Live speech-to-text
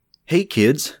Hey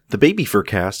kids, the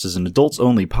Babyfurcast is an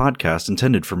adults-only podcast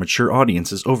intended for mature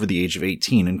audiences over the age of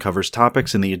 18 and covers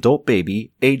topics in the adult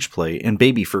baby, age play, and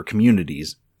baby fur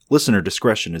communities. Listener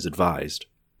discretion is advised.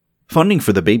 Funding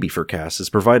for the Babyfurcast is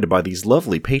provided by these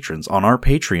lovely patrons on our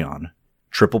Patreon.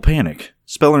 Triple Panic,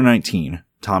 Speller19,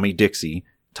 Tommy Dixie,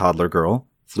 Toddler Girl,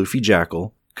 Floofy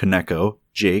Jackal, Kaneko,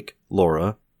 Jake,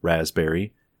 Laura,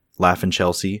 Raspberry, Laughin'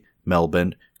 Chelsea,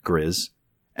 Melbend, Grizz,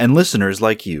 and listeners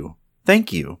like you.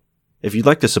 Thank you. If you'd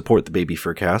like to support the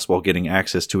Babyfurcast while getting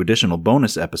access to additional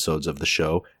bonus episodes of the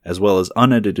show, as well as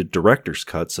unedited director's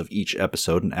cuts of each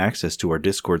episode and access to our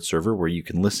Discord server where you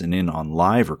can listen in on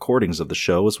live recordings of the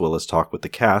show as well as talk with the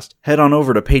cast, head on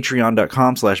over to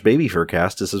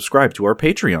patreon.com/babyfurcast to subscribe to our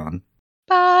Patreon.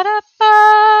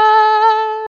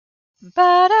 Ba-da-ba,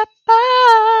 ba-da-ba,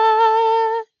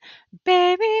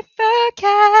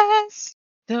 Babyfurcast,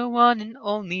 the one and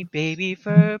only Baby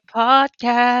Fur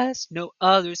podcast. No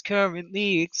others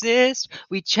currently exist.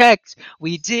 We checked,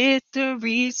 we did the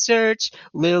research.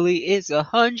 Lily is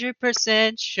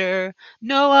 100% sure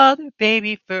no other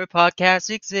Baby Fur podcast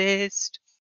exists.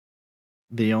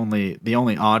 The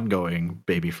only ongoing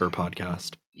Baby Fur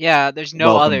podcast. Yeah, there's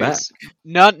no Welcome others.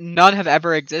 back. None have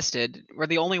ever existed. We're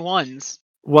the only ones.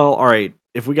 Well, all right.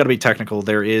 If we got to be technical,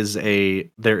 there is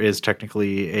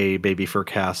technically a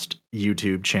Babyfurcast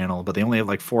YouTube channel, but they only have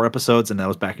like 4 episodes, and that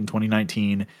was back in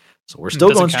 2019. So we're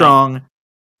still going strong.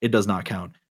 It does not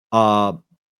count.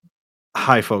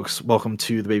 Hi, folks. Welcome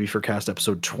to the Babyfurcast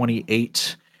episode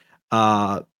 28.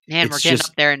 Man, we're getting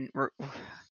up there, and we're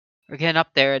getting up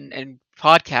there in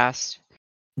podcast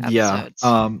episodes.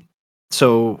 Yeah.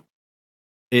 So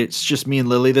it's just me and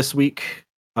Lily this week.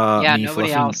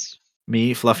 Nobody else.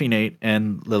 Me, Fluffy Nate,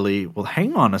 and Lily. Well,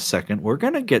 hang on a second. We're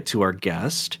gonna get to our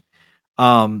guest.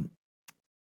 Spelly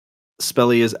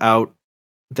is out.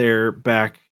 They're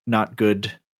back. Not good.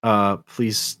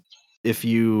 Please, if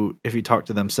you talk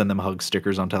to them, send them hug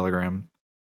stickers on Telegram.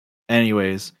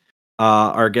 Anyways,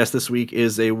 our guest this week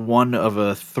is one of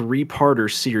a 3-parter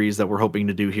series that we're hoping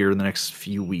to do here in the next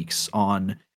few weeks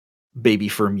on baby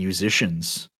fur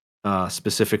musicians,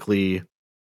 specifically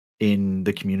in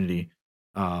the community.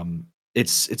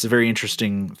 It's a very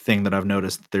interesting thing that I've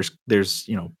noticed. There's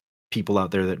people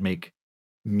out there that make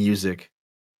music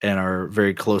and are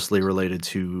very closely related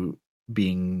to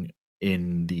being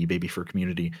in the baby fur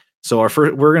community. So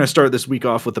we're going to start this week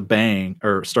off with a bang,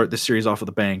 or start this series off with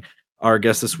a bang. Our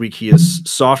guest this week, he is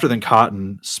softer than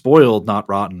cotton, spoiled, not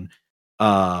rotten.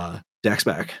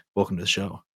 Daxbak, welcome to the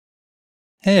show.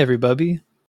 Hey, everybody.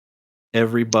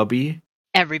 Every puppy.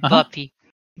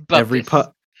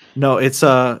 No, it's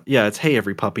hey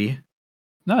every puppy.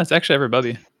 No, it's actually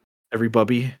everybody. Every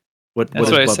bubby. That's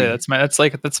what I say. That's my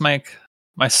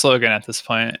slogan at this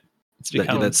point. It's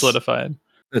become solidified.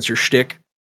 That's your shtick.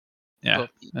 Yeah,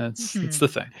 it's the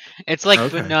thing. It's like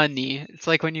Banunny. It's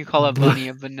like when you call a bunny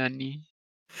a Banunny.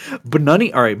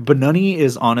 Banunny. All right, Banunny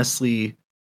is honestly,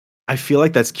 I feel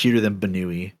like that's cuter than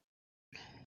Banui.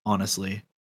 Honestly,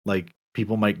 like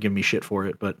people might give me shit for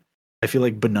it, but I feel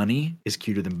like Banunny is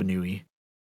cuter than Banui.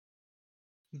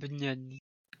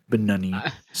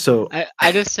 Banunny. So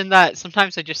I just send that.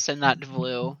 Sometimes I just send that to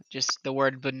Blue. Just the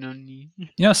word Banunny.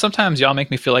 Sometimes y'all make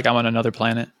me feel like I'm on another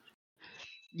planet.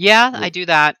 Yeah, I do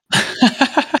that.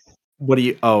 What do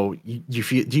you? Oh, you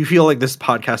feel? Do you feel like this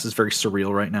podcast is very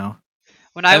surreal right now?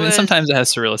 Sometimes it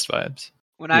has surrealist vibes.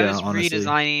 When I was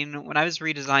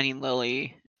redesigning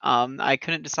Lily, I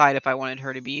couldn't decide if I wanted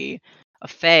her to be a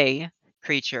fae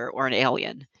creature or an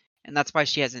alien. And that's why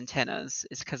she has antennas,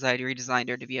 is because I redesigned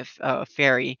her to be a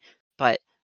fairy, but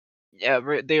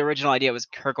the original idea was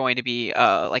her going to be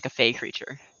like a fae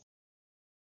creature.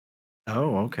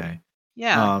 Oh, okay.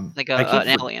 Yeah, like an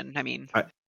alien. I mean,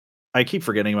 I keep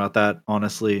forgetting about that,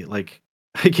 honestly. Like,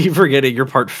 I keep forgetting you're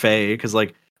part fae, because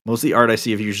like most of the art I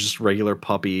see of you is just regular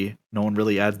puppy. No one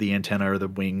really adds the antenna or the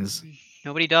wings.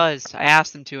 Nobody does. I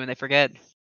asked them to, and they forget.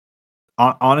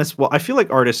 Well, I feel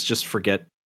like artists just forget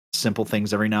simple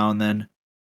things every now and then,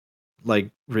 like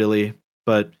really.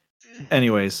 But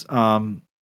anyways, we're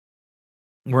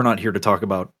not here to talk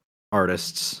about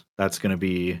artists. That's going to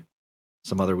be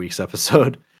some other week's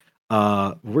episode.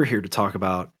 We're here to talk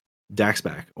about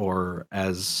Daxbak, or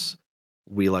as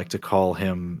we like to call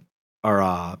him,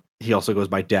 or he also goes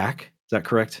by Dak. Is that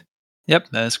correct? Yep,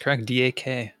 that is correct.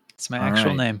 DAK. It's my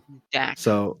actual name. Dak.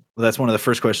 So that's one of the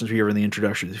first questions we hear in the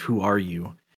introduction is, who are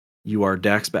you? You are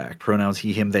Daxbak. Pronouns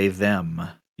he, him, they, them.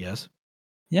 Yes?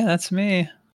 Yeah, that's me.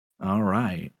 All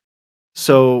right.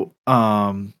 So,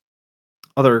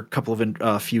 other couple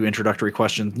of few introductory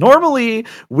questions. Normally,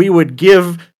 we would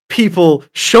give people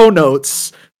show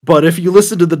notes But if you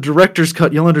listen to the director's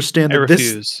cut, you'll understand that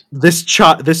this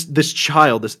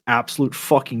child, this absolute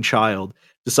fucking child,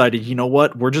 decided, you know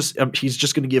what? He's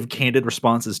just going to give candid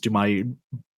responses to my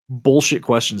bullshit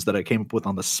questions that I came up with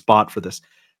on the spot for this,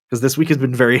 because this week has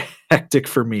been very hectic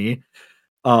for me.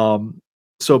 But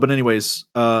anyways,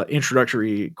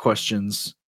 introductory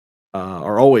questions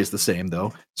are always the same,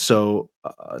 though. So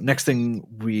next thing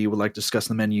we would like to discuss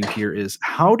in the menu here is,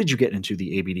 how did you get into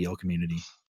the ABDL community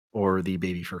or the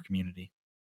baby fur community?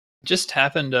 Just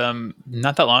happened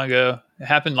not that long ago. It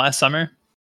happened last summer.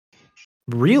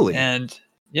 Really? And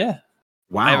yeah.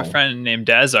 Wow. I have a friend named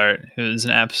Dazart who's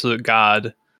an absolute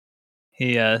god.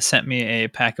 He sent me a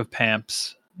pack of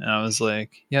Pamps, and I was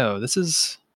like, yo, this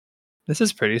is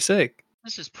pretty sick.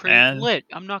 This is pretty lit.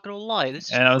 I'm not gonna lie.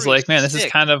 And I was like, man, this is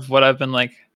kind of what I've been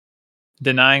like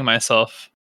denying myself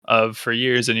of for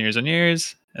years and years and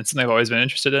years. It's something I've always been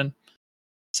interested in.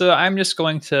 So I'm just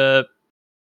going to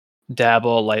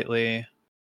dabble lightly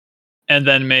and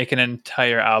then make an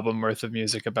entire album worth of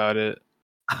music about it.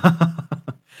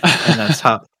 And that's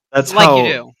how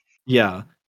you do. Yeah.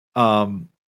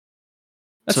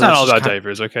 That's not all about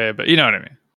diapers, okay? But you know what I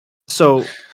mean. So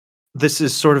this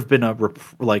has sort of been a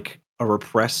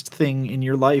repressed thing in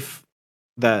your life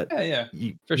that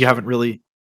you haven't really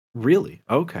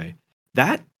okay.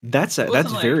 That's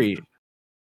very.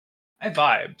 I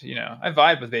vibed, I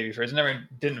vibed with babyfurs. I never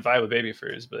didn't vibe with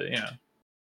babyfurs, but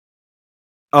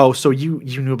Oh, so you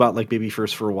knew about like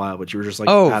babyfurs for a while, but you were just like,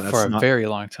 for a very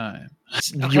long time.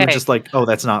 You were just like, oh,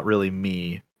 that's not really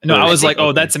me. No, I was like,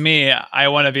 oh, that's me. I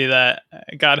want to be that.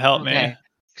 God help me.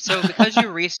 So because you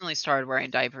recently started wearing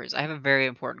diapers, I have a very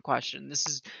important question. This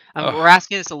is we're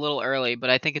asking this a little early, but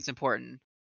I think it's important.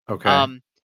 Okay.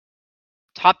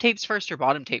 Top tapes first or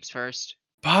bottom tapes first?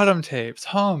 Bottom tapes,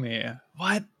 homie.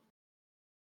 What?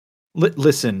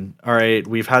 Listen, all right.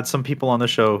 We've had some people on the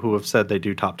show who have said they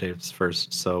do top tapes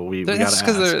first, so we got to ask.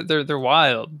 Because they're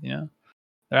wild, they're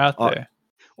out there.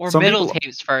 Or some middle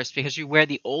tapes first, because you wear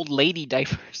the old lady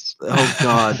diapers. Oh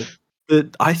God.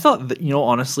 I thought that,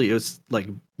 honestly, it was like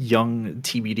young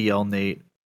TBDL Nate.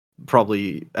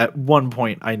 Probably at one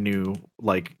point I knew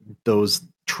like those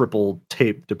triple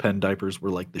tape depend diapers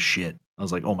were like the shit. I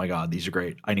was like, oh my God, these are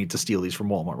great. I need to steal these from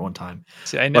Walmart one time.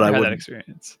 See, I never had that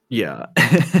experience. Yeah.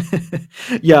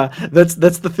 Yeah. That's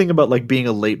the thing about like being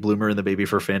a late bloomer in the baby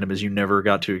fur fandom, is you never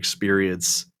got to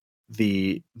experience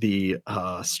the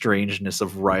strangeness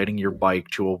of riding your bike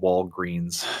to a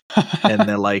Walgreens and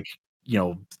then like,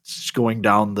 just going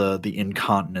down the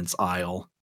incontinence aisle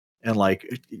and like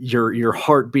your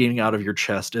heart beating out of your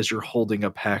chest as you're holding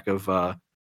a pack of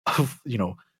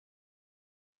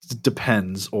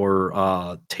depends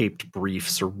or taped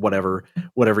briefs or whatever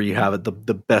you have at the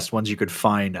best ones you could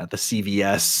find at the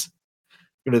CVS.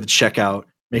 Go to the checkout,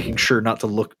 making sure not to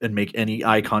look and make any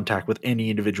eye contact with any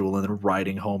individual, and then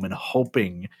riding home and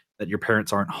hoping that your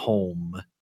parents aren't home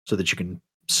so that you can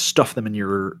stuff them in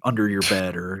under your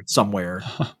bed or somewhere.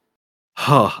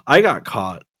 I got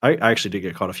caught. I actually did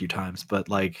get caught a few times, but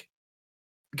like,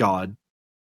 God.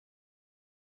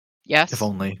 Yes. If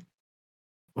only.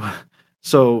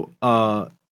 So,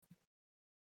 wow,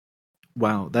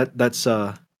 that's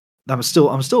it's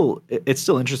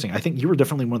still interesting. I think you were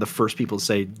definitely one of the first people to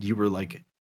say you were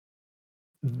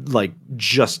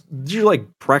you're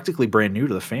like practically brand new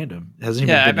to the fandom.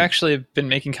 I've actually been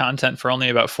making content for only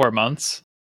about 4 months.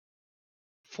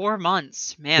 4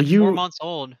 months, man. 4 months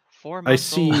old. 4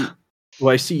 months old.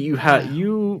 Well, I see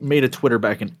you made a Twitter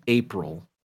back in April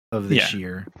of this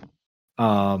year.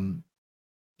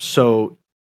 So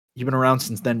you've been around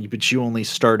since then, but you only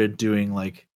started doing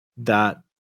like that.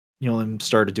 You only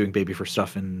started doing baby fur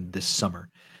stuff in this summer.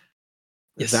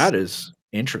 Yes. That is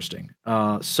interesting.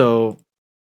 So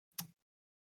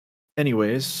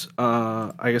anyways,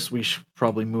 I guess we should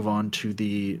probably move on to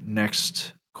the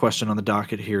next question on the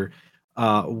docket here.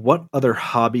 What other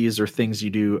hobbies or things you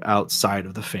do outside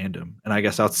of the fandom, and I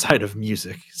guess outside of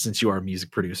music, since you are a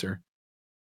music producer?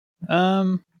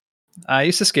 I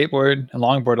used to skateboard and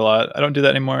longboard a lot. I don't do that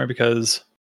anymore because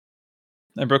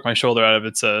I broke my shoulder out of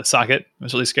its socket. It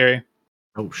was really scary.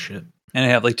 Oh shit! And I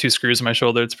have like 2 screws in my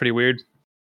shoulder. It's pretty weird.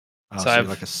 So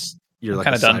you're like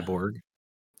a cyborg.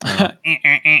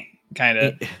 Kind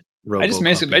of.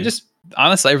 I just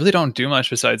honestly, I really don't do much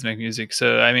besides make music.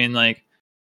 So I mean, like,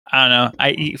 I don't know.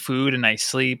 I eat food and I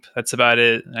sleep. That's about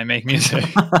it. I make music.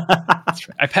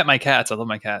 I pet my cats. I love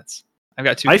my cats. I've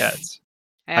got 2 cats.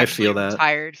 I feel that.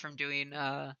 Retired from doing.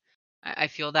 I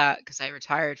feel that because I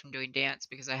retired from doing dance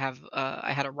because I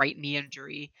had a right knee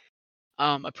injury,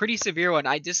 a pretty severe one.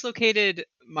 I dislocated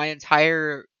my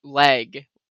entire leg,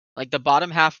 like the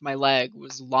bottom half of my leg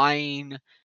was lying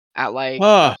at like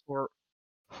a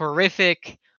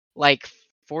horrific, like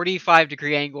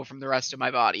 45-degree angle from the rest of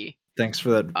my body. Thanks for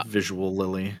that visual,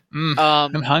 Lily.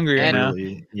 I'm hungry right now.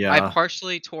 Really, yeah. I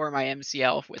partially tore my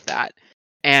MCL with that,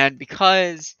 and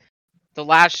because the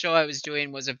last show I was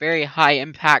doing was a very high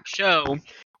impact show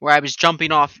where I was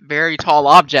jumping off very tall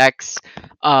objects,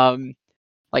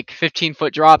 like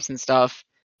 15-foot drops and stuff.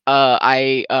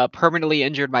 I permanently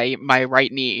injured my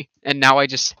right knee, and now I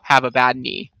just have a bad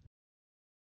knee.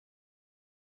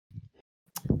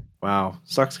 Wow,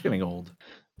 sucks getting old.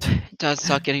 It does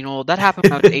suck getting old. That happened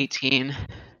when I was 18.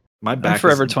 My back. I'm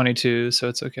forever 22, so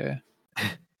it's okay.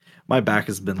 My back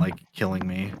has been like killing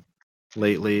me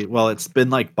lately. Well, it's been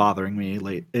like bothering me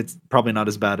late. It's probably not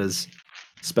as bad as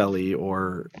Spelly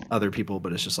or other people,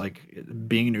 but it's just like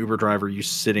being an Uber driver, you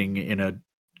sitting in a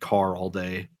car all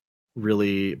day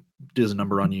really does a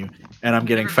number on you. And I'm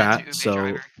getting fat,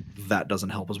 so that doesn't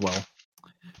help as well.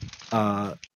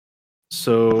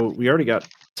 So we already got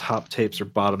top tapes or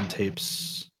bottom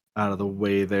tapes out of the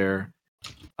way there.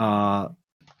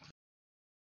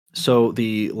 So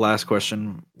the last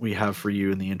question we have for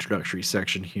you in the introductory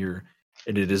section here,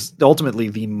 and it is ultimately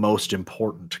the most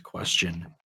important question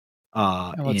in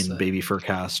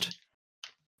Babyfurcast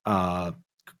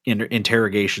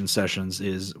interrogation sessions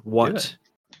is, what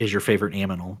is your favorite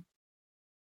aminal?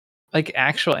 Like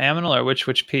actual aminal or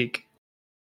which peak?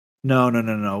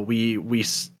 No. We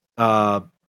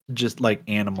just like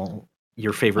animal,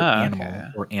 your favorite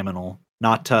animal or aminal,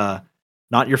 not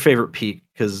your favorite peak,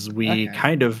 because we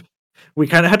kind of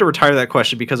had to retire that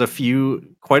question because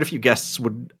quite a few guests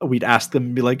we'd ask them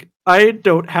and be like, I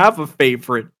don't have a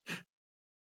favorite.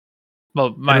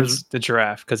 Well, mine's the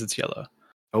giraffe because it's yellow.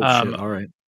 Oh shit! All right.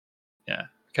 Yeah.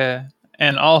 Okay.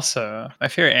 And also, my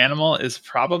favorite animal is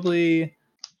probably,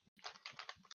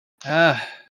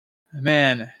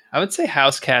 man, I would say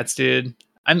house cats, dude.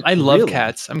 I love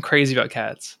cats. I'm crazy about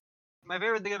cats. My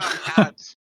favorite thing about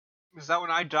cats is that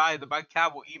when I die, my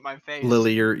cat will eat my face.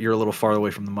 Lily, you're a little far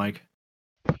away from the mic.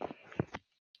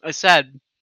 I said,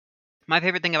 my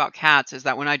favorite thing about cats is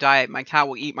that when I die, my cat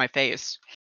will eat my face.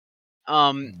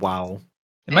 Wow.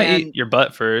 It might eat your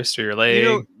butt first or your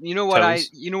leg. You know what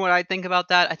I think about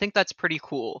that? I think that's pretty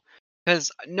cool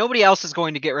because nobody else is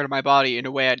going to get rid of my body in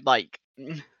a way I'd like.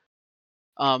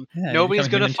 Nobody's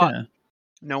gonna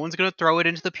no one's gonna throw it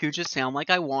into the Puget Sound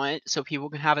like I want, so people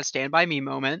can have a Stand By Me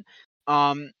moment.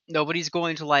 Nobody's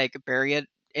going to like bury it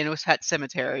in a pet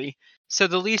cemetery. So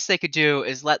the least they could do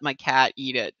is let my cat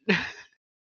eat it.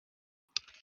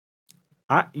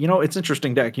 It's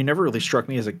interesting, Dak. You never really struck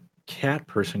me as a cat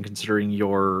person, considering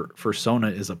your persona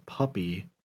is a puppy.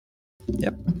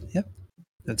 Yep,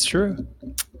 that's true.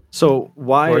 So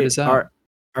why? All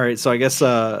right. So I guess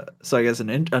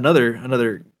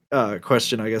another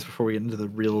question, I guess, before we get into the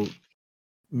real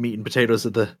meat and potatoes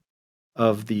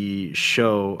of the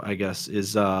show, I guess,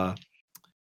 is why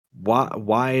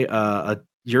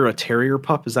you're a terrier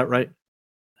pup? Is that right?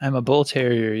 I'm a bull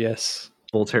terrier. Yes.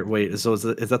 Bull terrier. Wait. Is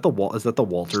that the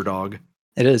Walter dog?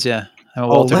 It is. Yeah. I'm a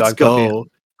Walter dog go. Puppy.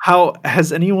 How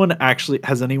has anyone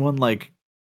like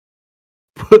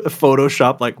put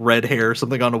Photoshop like red hair or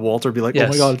something onto Walter? Be like, yes.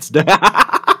 Oh my god, it's Dad.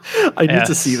 I need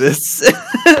to see this.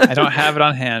 I don't have it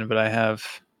on hand, but I have.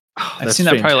 I've seen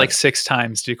that probably like 6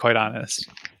 times, to be quite honest.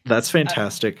 That's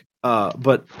fantastic.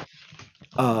 But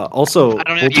also, I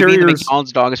don't know. The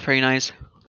McDonald's dog is pretty nice.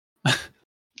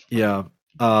 Yeah.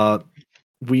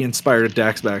 We inspired a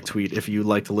Daxbak tweet. If you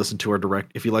like to listen to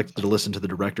the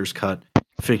director's cut,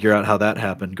 figure out how that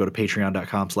happened, go to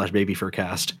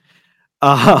patreon.com/babyfurcast.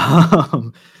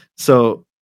 So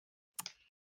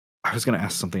I was going to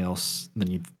ask something else, and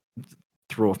then you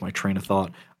threw off my train of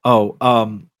thought.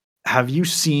 Have you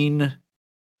seen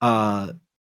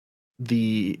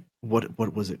the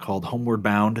what was it called? Homeward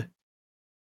Bound?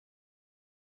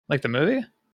 Like the movie?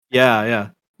 Yeah,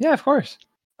 of course.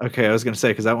 Okay, I was gonna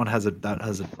say because that one has a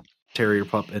terrier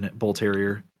pup in it, bull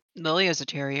terrier. Lily is a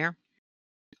terrier.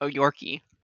 Oh, Yorkie.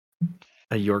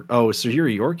 A York. Oh, so you're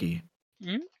a Yorkie.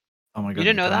 Mm-hmm. Oh my god! You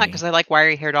didn't know that because I like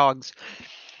wiry hair dogs.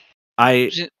 I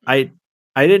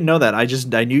didn't know that. I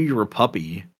knew you were a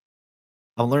puppy.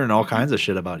 I'm learning all kinds of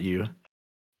shit about you.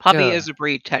 Puppy is a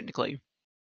breed, technically.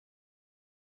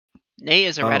 Nate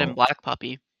is a red and black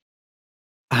puppy.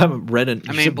 I'm red and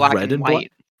black and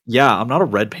white. Yeah, I'm not a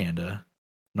red panda.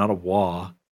 I'm not a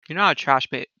wah. You're not a trash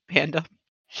panda.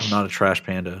 I'm not a trash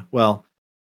panda. Well,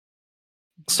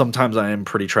 sometimes I am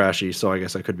pretty trashy, so I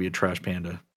guess I could be a trash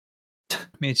panda.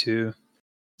 Me too.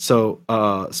 So,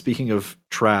 speaking of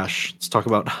trash, let's talk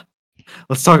about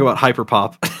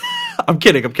Hyperpop. I'm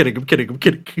kidding.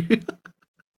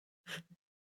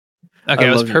 Okay,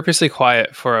 I was purposely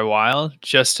quiet for a while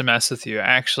just to mess with you.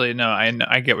 Actually, no,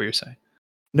 I get what you're saying.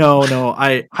 No,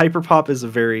 hyperpop is a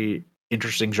very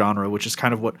interesting genre, which is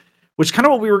kind of what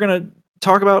we were gonna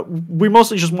talk about. We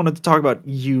mostly just wanted to talk about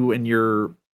you and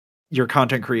your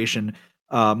content creation,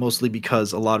 mostly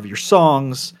because a lot of your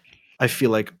songs, I feel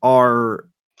like, are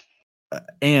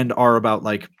about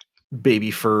like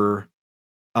baby fur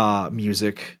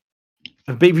music,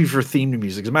 baby fur themed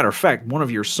music. As a matter of fact, one of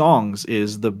your songs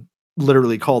is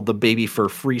literally called the Baby Fur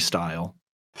Freestyle,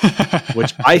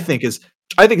 which I think is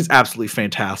absolutely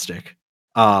fantastic.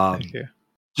 Thank you.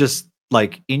 Just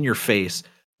like in your face.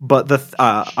 But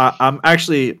I'm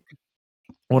actually,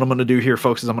 what I'm going to do here,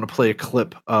 folks, is I'm going to play a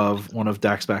clip of one of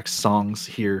Daxbak's songs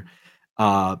here.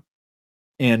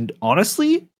 And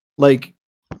honestly, like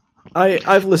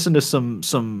I've listened to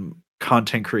some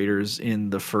content creators in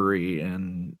the furry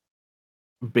and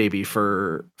baby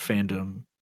fur fandom,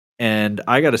 and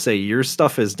I got to say your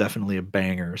stuff is definitely a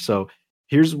banger. So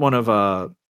here's one of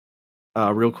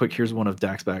real quick, here's one of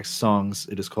Daxbak's songs.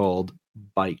 It is called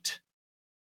Bite.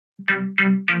 How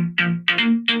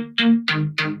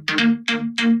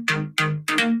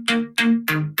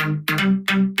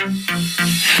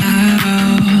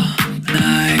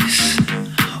nice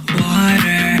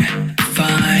water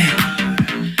fine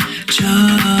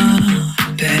jumping,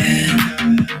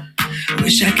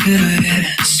 wish I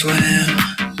could swim.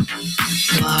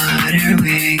 Water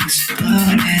wings,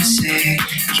 float and sing,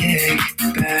 kick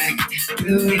back,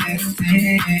 do your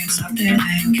thing. Something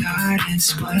and garden,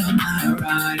 spoil my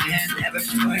rod, and never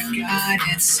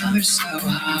forgotten. Summer so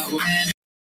hot when.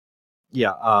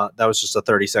 Yeah, that was just a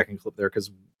 30-second clip there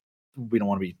because we don't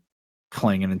want to be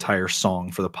playing an entire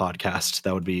song for the podcast.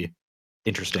 That would be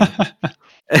interesting.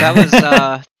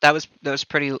 that was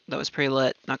pretty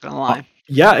lit. Not gonna lie.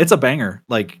 Yeah, it's a banger.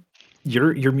 Like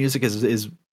your music is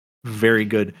very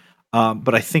good.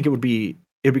 But I think it'd be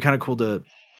kind of cool to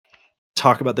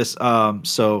talk about this.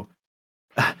 So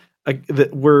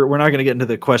we're not going to get into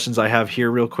the questions I have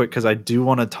here real quick because I do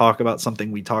want to talk about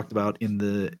something we talked about in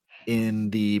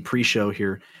the pre-show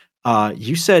here.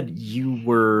 You said you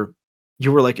were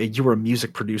a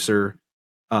music producer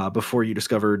before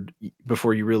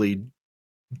you really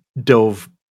dove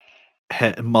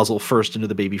muzzle first into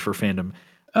the baby fur fandom.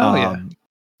 Oh yeah.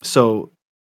 So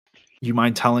you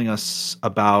mind telling us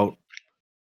about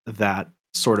that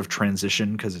sort of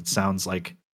transition, because it sounds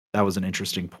like that was an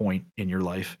interesting point in your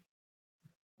life?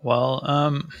 Well,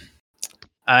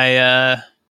 I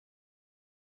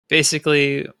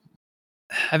basically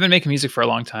I've been making music for a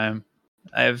long time.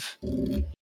 I've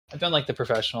done like the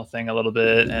professional thing a little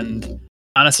bit, and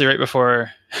honestly, right before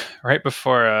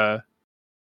I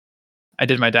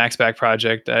did my Daxbak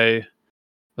project, I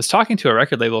was talking to a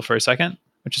record label for a second,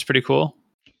 which is pretty cool.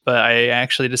 But I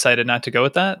actually decided not to go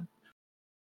with that.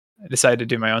 I decided to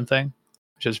do my own thing,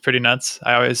 which is pretty nuts.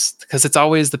 Because it's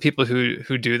always the people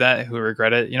who do that who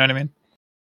regret it. You know what I mean?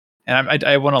 And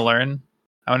I want to learn.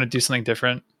 I want to do something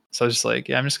different. So I was just like,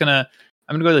 yeah, I'm gonna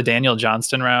go the Daniel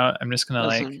Johnston route. I'm just gonna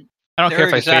I don't care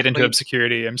if I fade into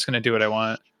obscurity. I'm just gonna do what I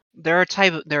want. There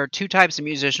are two types of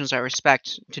musicians I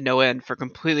respect to no end for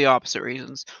completely opposite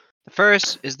reasons. The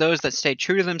first is those that stay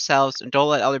true to themselves and don't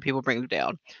let other people bring them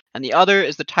down. And the other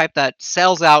is the type that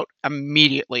sells out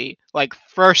immediately, like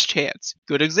first chance.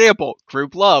 Good example,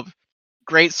 Group Love.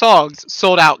 Great songs,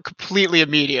 sold out completely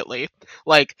immediately.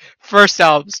 Like, first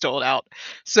album sold out.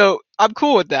 So, I'm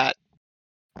cool with that.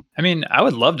 I mean, I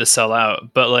would love to sell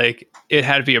out, but like it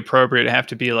had to be appropriate. It have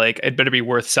to be like it better be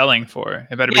worth selling for.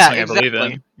 It better be something exactly. I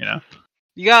believe in. You know,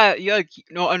 you gotta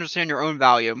understand your own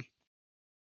value.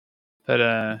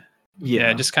 But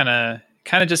yeah, just kind of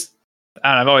just. I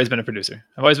don't know, I've always been a producer.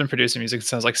 I've always been producing music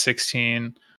since I was like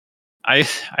 16. I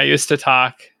used to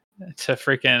talk to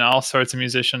freaking all sorts of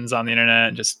musicians on the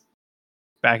internet, just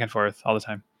back and forth all the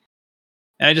time.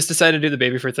 And I just decided to do the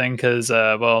Babyfur thing because,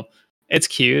 well, it's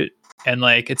cute. And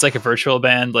like it's like a virtual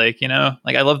band, like, you know,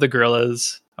 like I love the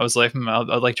Gorillas. I was like,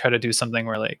 I'll like try to do something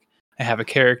where like I have a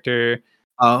character.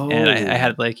 And I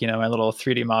had like, you know, my little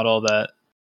 3D model that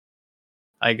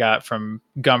I got from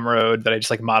Gumroad that I just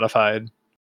like modified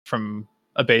from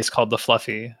a bass called the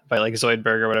Fluffy by like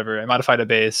Zoidberg or whatever. I modified a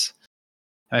bass.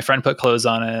 My friend put clothes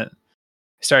on it. I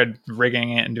started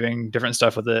rigging it and doing different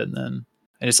stuff with it. And then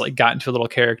I just like got into a little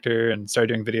character and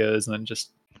started doing videos. And then I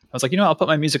was like, you know, I'll put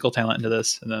my musical talent into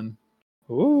this. And then,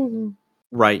 ooh.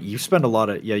 Right. You do spend a lot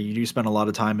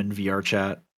of time in VR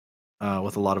chat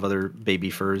with a lot of other baby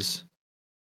furs.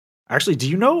 Actually, do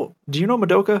you know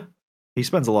Madoka? He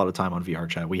spends a lot of time on VR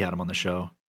chat. We had him on the show.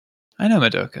 I know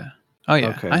Madoka. Oh yeah,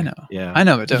 okay. I know. Yeah, I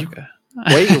know Madoka.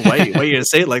 Wait, you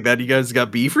say it like that? You guys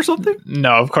got beef or something?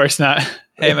 No, of course not.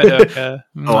 Hey, Madoka.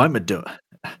 Oh, I'm Madoka.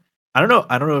 I don't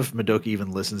know if Madoka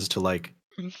even listens to like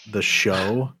the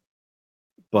show,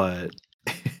 but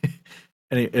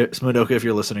Madoka, if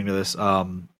you're listening to this,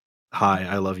 hi,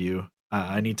 I love you.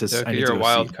 I need to. Madoka, I need you're to a go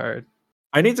wild see. card.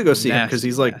 I need to go see him because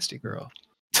he's like nasty girl.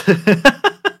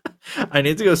 I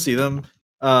need to go see them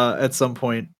at some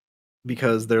point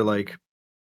because they're like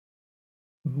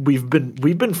we've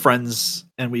been friends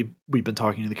and we've been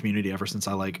talking to the community ever since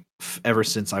I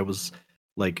was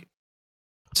like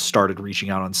started reaching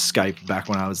out on Skype back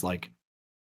when I was like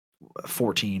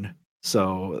 14.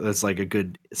 So that's like a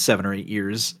good 7 or 8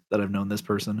 years that I've known this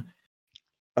person.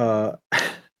 So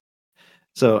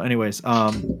anyways,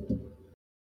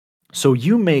 so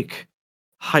you make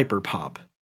Hyperpop.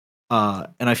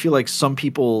 And I feel like some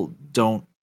people don't.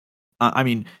 I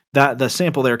mean, that the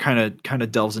sample there kind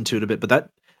of delves into it a bit, but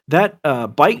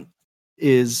that bite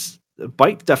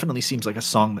definitely seems like a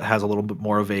song that has a little bit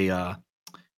more of an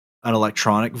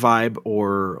electronic vibe,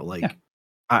 or like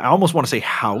I almost want to say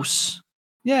house.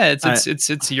 Yeah,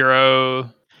 it's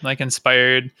Euro like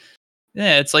inspired.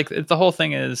 Yeah, it's like the whole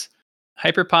thing is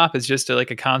hyperpop is just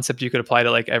like a concept you could apply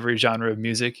to like every genre of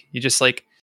music. You just like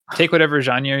take whatever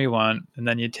genre you want, and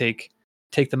then you take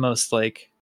the most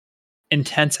like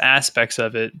intense aspects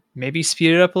of it, maybe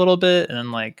speed it up a little bit, and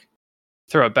then like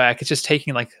throw it back. It's just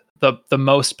taking like the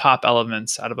most pop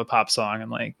elements out of a pop song and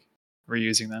like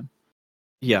reusing them.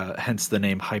 Yeah, hence the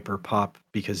name Hyperpop,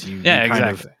 because you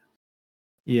exactly.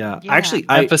 Actually,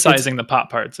 emphasizing the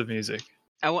pop parts of music.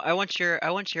 I want your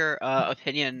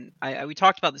opinion. We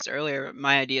talked about this earlier.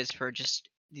 My ideas for just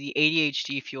the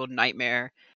ADHD fueled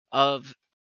nightmare of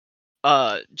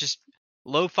just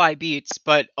lo-fi beats,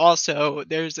 but also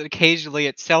there's occasionally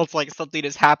it sounds like something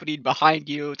is happening behind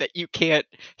you that you can't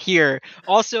hear.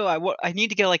 Also, I need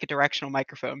to get like a directional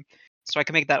microphone so I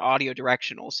can make that audio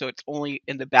directional, so it's only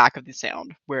in the back of the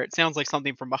sound where it sounds like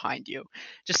something from behind you.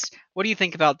 Just what do you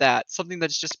think about that? Something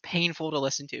that's just painful to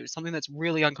listen to, something that's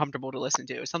really uncomfortable to listen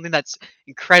to, something that's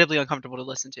incredibly uncomfortable to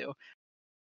listen to.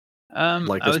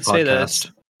 Like I this would say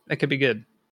podcast. that could be good.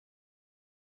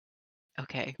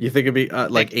 Okay. You think it'd be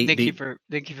like 8D?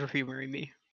 Thank you for humoring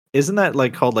me. Isn't that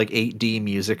like called like 8D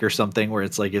music or something, where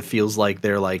it's like it feels like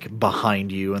they're like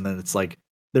behind you and then it's like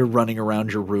they're running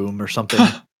around your room or something?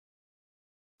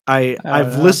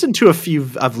 I've listened to a few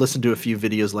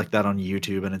videos like that on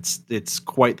YouTube, and it's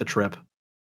quite the trip.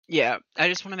 Yeah, I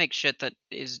just want to make shit that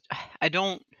is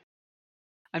I'm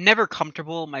never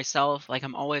comfortable myself, like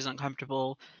I'm always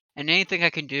uncomfortable, and anything I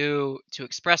can do to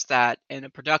express that in a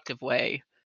productive way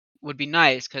would be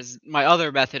nice, because my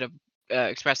other method of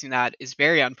expressing that is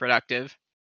very unproductive.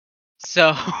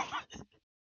 So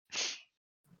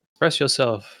express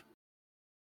yourself.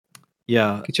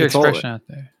 Yeah, get your expression out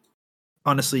there.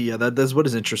 Honestly, yeah, that's what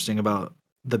is interesting about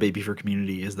the Babyfur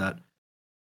community, is that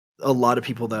a lot of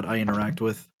people that I interact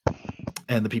with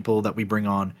and the people that we bring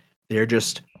on, they're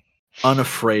just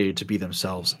unafraid to be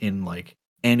themselves in like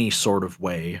any sort of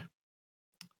way.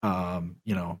 You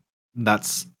know,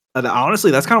 that's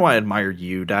honestly that's kind of why I admire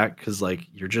you, Dak, because like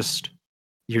you're just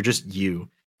you,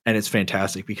 and it's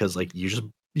fantastic because like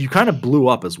you kind of blew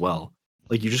up as well.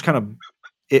 Like you just kind of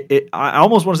I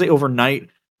almost want to say overnight,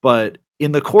 but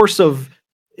in the course of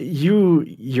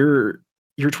your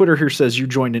Twitter here says you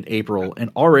joined in April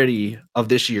and already of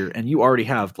this year, and you already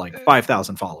have like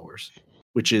 5,000 followers,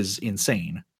 which is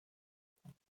insane.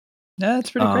 Yeah, that's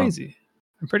pretty crazy.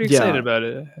 I'm pretty excited about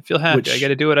it. I feel happy. I get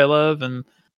to do what I love, and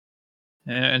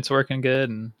it's working good,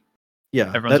 and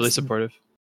everyone's really supportive.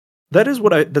 That is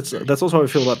what that's also how I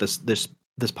feel about this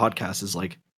podcast, is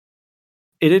like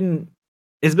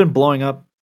it's been blowing up.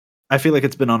 I feel like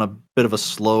it's been on a bit of a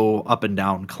slow up and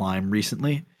down climb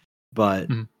recently, but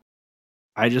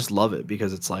I just love it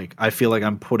because it's like I feel like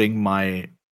I'm putting my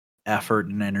effort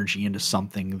and energy into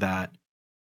something that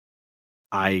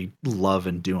I love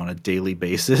and do on a daily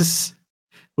basis,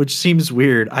 which seems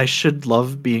weird. I should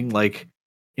love being like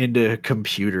into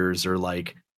computers or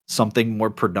like something more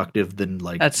productive than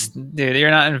like dude, you're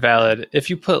not invalid. If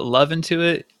you put love into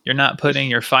it, you're not putting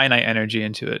your finite energy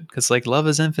into it, because like love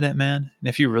is infinite, man. And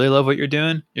if you really love what you're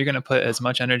doing, you're gonna put as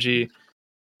much energy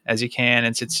as you can.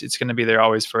 It's gonna be there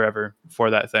always forever for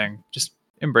that thing. Just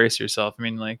embrace yourself. I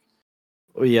mean, like,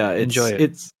 enjoy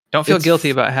it. Don't feel guilty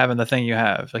about having the thing you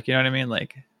have. Like, you know what I mean?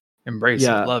 Like, embrace it,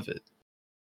 love it.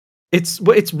 It's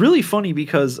really funny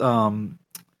because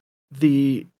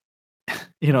there's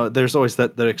always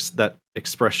that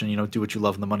expression, do what you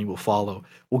love and the money will follow.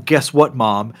 Well, guess what,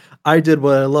 Mom? I did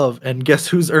what I love, and guess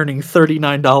who's earning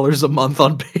 $39 a month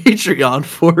on Patreon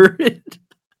for it?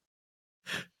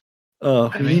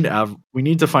 we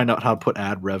need to find out how to put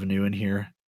ad revenue in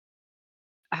here.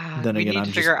 Then we again, need I'm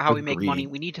to figure out how we make money.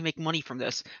 We need to make money from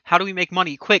this. How do we make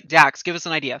money? Quick, Dax, give us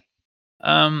an idea.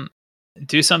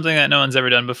 Do something that no one's ever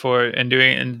done before, and do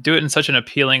it in such an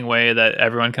appealing way that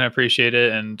everyone can appreciate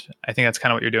it. And I think that's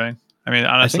kind of what you're doing. I mean,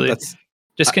 honestly,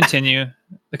 just continue.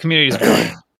 The community is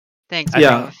growing. Thanks,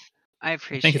 yeah. I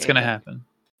appreciate it. I think it's going to happen.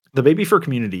 The babyfur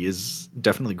community is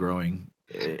definitely growing.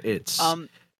 It's I'm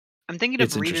thinking of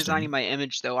redesigning my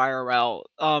image though, IRL.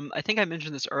 I think I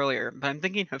mentioned this earlier, but I'm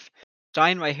thinking of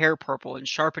dyeing my hair purple and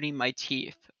sharpening my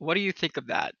teeth. What do you think of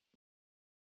that?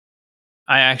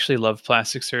 I actually love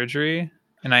plastic surgery,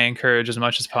 and I encourage as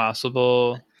much as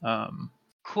possible.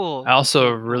 Cool. I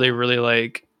also really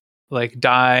like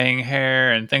dyeing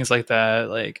hair and things like that.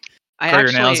 Like grow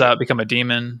your nails out, become a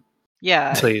demon.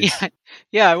 Yeah, please.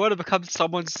 Yeah. I want to become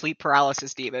someone's sleep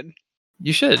paralysis demon.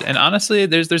 You should, and honestly,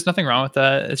 there's nothing wrong with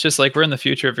that. It's just like we're in the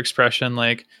future of expression,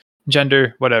 like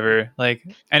gender, whatever, like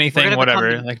anything,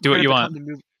 whatever. Like do what you want.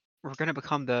 We're gonna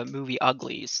become the movie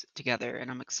Uglies together,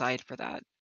 and I'm excited for that.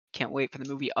 Can't wait for the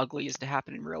movie Uglies to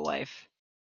happen in real life.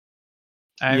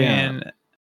 I mean,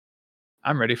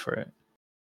 I'm ready for it.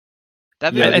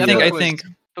 I think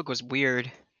book was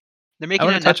weird. They're making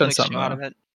a Netflix show out of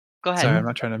it. Go ahead. Sorry, I'm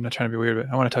not trying to be weird,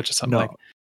 but I want to touch on something. Like,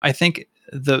 I think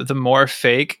the more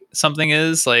fake something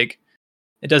is, like,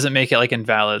 it doesn't make it like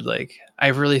invalid. Like, I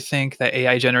really think that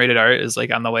AI generated art is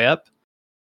like on the way up,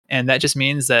 and that just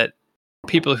means that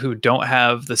people who don't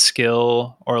have the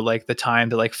skill or like the time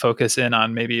to like focus in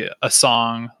on maybe a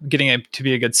song, getting it to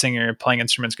be a good singer, playing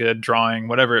instruments good, drawing,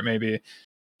 whatever it may be,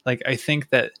 like, I think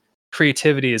that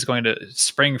creativity is going to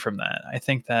spring from that. I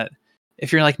think that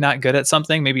if you're like not good at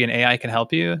something, maybe an AI can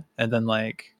help you, and then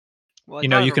like,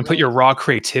 you can put your raw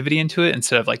creativity into it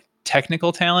instead of like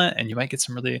technical talent, and you might get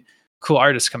some really cool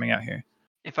artists coming out here.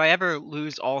 If I ever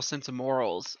lose all sense of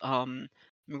morals, I'm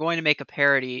going to make a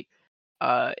parody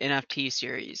NFT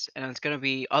series, and it's going to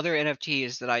be other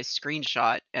NFTs that I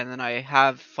screenshot, and then I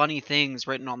have funny things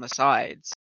written on the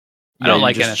sides. I don't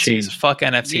like NFTs. Fuck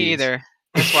NFTs. Me either.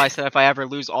 That's why I said if I ever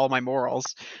lose all my morals.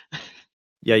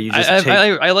 Yeah, you just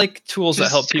I like tools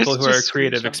that help people who are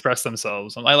creative express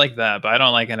themselves. I like that, but I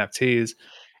don't like NFTs.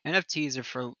 NFTs are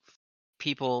for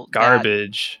people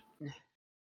garbage.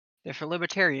 They're for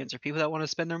libertarians or people that want to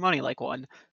spend their money like one.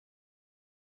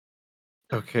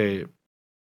 Okay.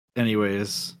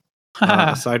 Anyways,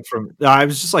 aside from, I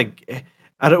was just like,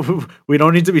 we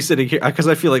don't need to be sitting here because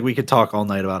I feel like we could talk all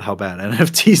night about how bad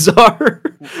NFTs are.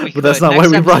 But that's not why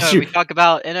we brought you. We talk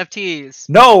about NFTs.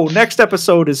 No, next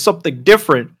episode is something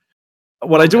different.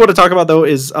 What I do want to talk about though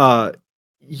is I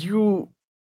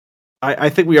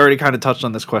think we already kind of touched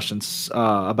on this question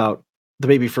about the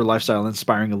babyfur lifestyle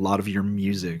inspiring a lot of your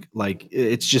music. Like,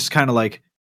 it's just kind of like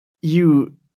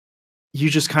you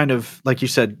just kind of, like you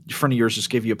said, a friend of yours just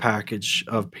gave you a package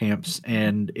of pamps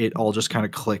and it all just kind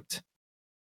of clicked.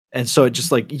 And so it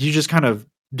just like, you just kind of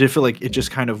did feel like it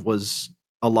just kind of was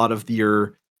a lot of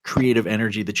your creative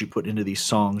energy that you put into these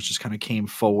songs just kind of came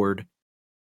forward.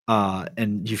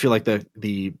 And you feel like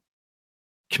the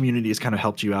community has kind of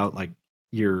helped you out. Like,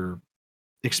 your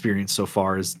experience so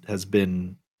far has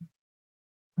been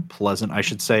pleasant, I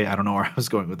should say. I don't know where I was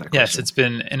going with that question. Yes, it's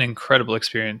been an incredible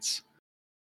experience.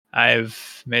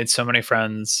 I've made so many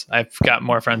friends. I've got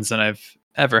more friends than I've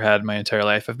ever had in my entire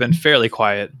life. I've been fairly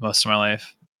quiet most of my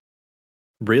life.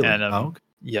 Really? And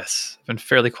yes, I've been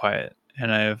fairly quiet,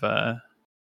 and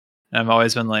I've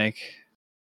always been like,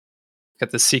 got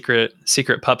the secret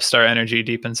pup star energy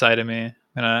deep inside of me,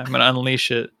 and I'm gonna unleash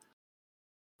it.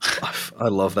 I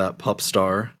love that, pup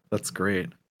star. That's great.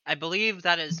 I believe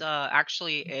that is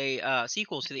actually a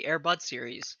sequel to the Air Bud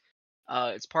series.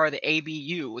 It's part of the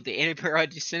ABU, the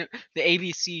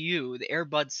ABCU, the Air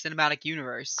Bud Cinematic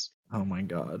Universe. Oh my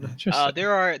god!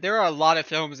 There are a lot of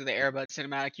films in the Air Bud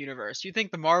Cinematic Universe. You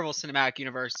think the Marvel Cinematic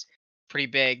Universe is pretty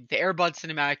big? The Air Bud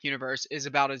Cinematic Universe is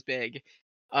about as big.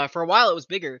 For a while, it was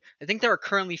bigger. I think there are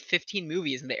currently 15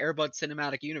 movies in the Air Bud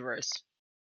Cinematic Universe.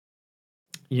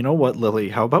 You know what, Lily?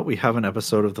 How about we have an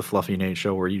episode of the Fluffy Nate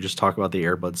Show where you just talk about the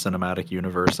Air Bud Cinematic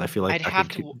Universe? I feel like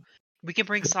we can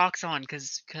bring socks on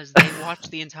because they watch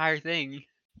the entire thing.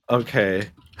 Okay,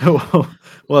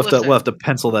 we'll have to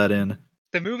pencil that in.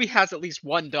 The movie has at least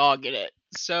one dog in it,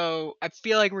 so I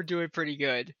feel like we're doing pretty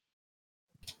good.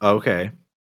 Okay.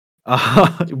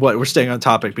 What, we're staying on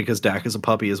topic because Dak is a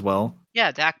puppy as well?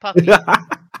 Yeah, Dak Puppy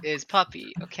is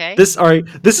puppy, okay? All right.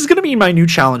 This is going to be my new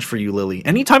challenge for you, Lily.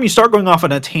 Anytime you start going off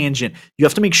on a tangent, you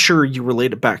have to make sure you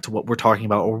relate it back to what we're talking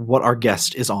about or what our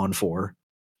guest is on for.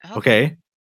 Okay?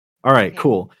 All right,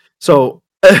 cool. So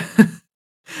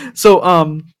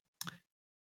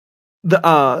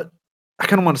I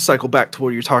kind of want to cycle back to what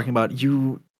you're talking about.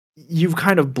 You've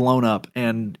kind of blown up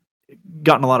and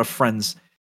gotten a lot of friends,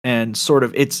 and sort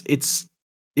of it's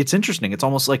interesting. It's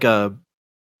almost like I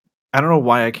don't know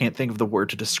why I can't think of the word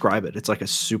to describe it. It's like a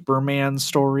Superman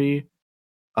story,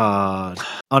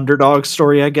 underdog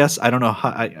story, I guess. I don't know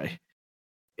how.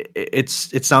 It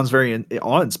sounds very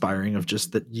awe-inspiring of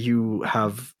just that you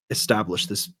have established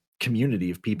this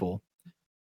community of people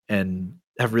and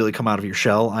have really come out of your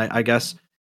shell, I guess.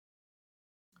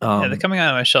 Yeah, the coming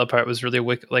out of my shell part was really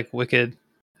wicked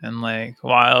and like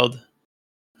wild.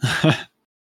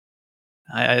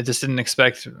 I just didn't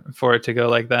expect for it to go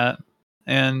like that,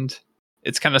 and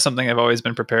it's kind of something I've always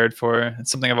been prepared for.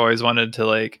 It's something I've always wanted to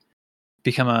like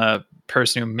become a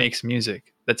person who makes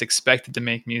music, that's expected to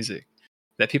make music,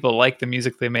 that people like the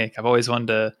music they make. I've always wanted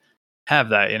to have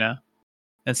that, And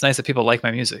it's nice that people like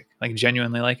my music, like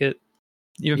genuinely like it.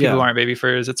 Even people who aren't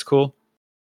babyfurs, it's cool.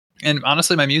 And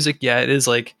honestly, my music, it is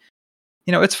like,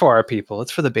 it's for our people.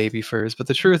 It's for the babyfurs. But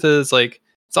the truth is, like,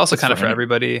 it's also kind of for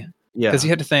everybody. Yeah. Because you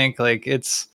have to think, like,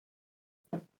 there's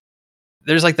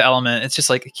like the element. It's just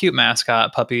like a cute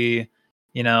mascot puppy,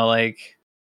 like,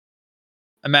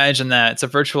 imagine that. It's a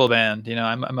virtual band.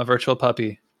 I'm a virtual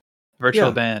puppy,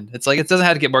 virtual band. It's like, it doesn't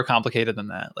have to get more complicated than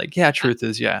that. Like, truth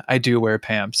is, I do wear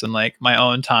pamps and like my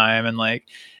own time. And like,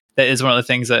 that is one of the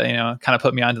things that, kind of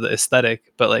put me onto the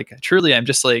aesthetic. But like, truly, I'm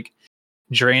just like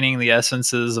draining the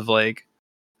essences of like,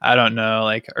 I don't know,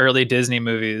 like early Disney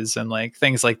movies and like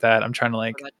things like that. I'm trying to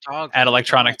like add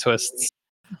electronic twists.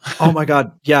 Oh my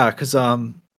God. Yeah. Cause,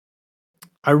 I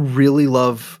really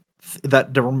love that.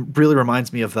 Really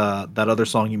reminds me of that other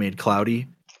song you made, Cloudy,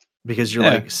 because you're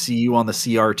like, see you on the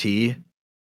CRT.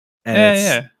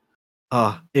 And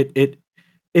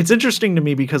it's interesting to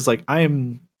me because like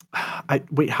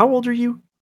wait, how old are you?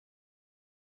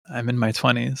 I'm in my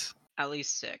 20s. At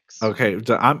least 6. Okay.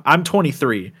 I'm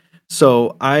 23.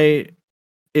 So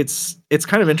it's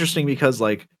kind of interesting because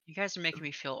like you guys are making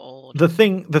me feel old. The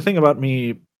thing about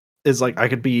me is like I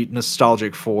could be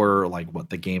nostalgic for like what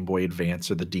the Game Boy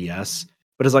Advance or the DS,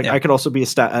 but it's like I could also be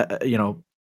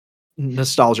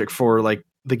nostalgic for like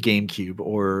the GameCube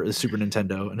or the Super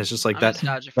Nintendo, and it's just like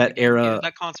that era.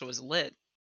 That console was lit.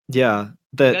 Yeah,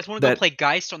 you guys want to go play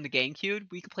Geist on the GameCube?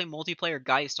 We could play multiplayer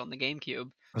Geist on the GameCube.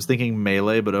 I was thinking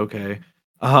Melee, but okay.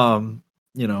 On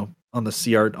a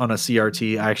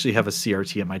CRT. I actually have a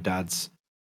CRT at my dad's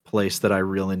place that I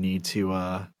really need to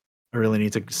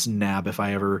snab if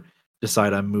I ever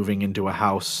decide I'm moving into a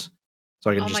house,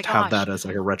 so I can just have that as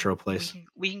like a retro place.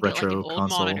 We can get like an old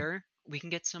monitor. We can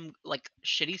get some like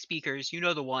shitty speakers,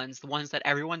 the ones that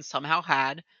everyone somehow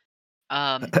had,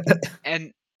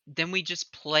 and then we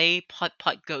just play Putt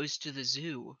Putt Goes to the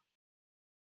Zoo.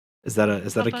 Is that a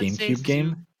GameCube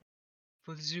game?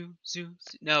 For the zoo.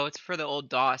 No, it's for the old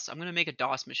DOS. I'm gonna make a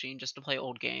DOS machine just to play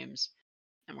old games,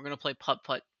 and we're gonna play Putt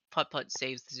Putt. Putt Putt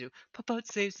saves the zoo. Putt Putt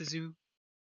saves the zoo.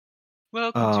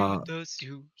 Welcome to the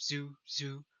zoo,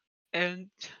 and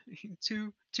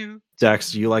to.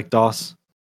 Dax, do you like DOS?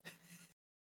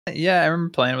 Yeah, I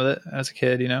remember playing with it as a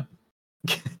kid.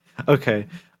 Okay.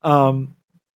 Do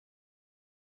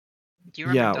you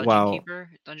remember Dungeon Keeper?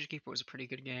 Dungeon Keeper was a pretty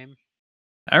good game.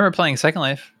 I remember playing Second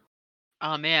Life.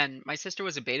 Oh man, my sister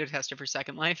was a beta tester for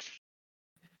Second Life.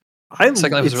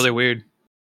 Second Life was really weird.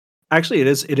 Actually, it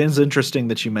is interesting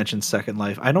that you mentioned Second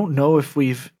Life. I don't know if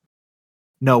we've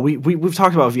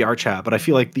talked about VR chat, but I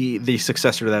feel like the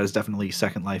successor to that is definitely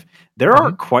Second Life. There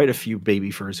are quite a few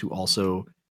babyfurs who also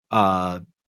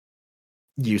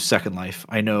use Second Life.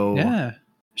 I know. Yeah.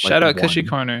 Shout out Cushy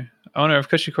Corner. Owner of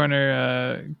Cushy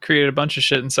Corner created a bunch of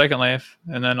shit in Second Life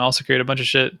and then also created a bunch of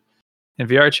shit in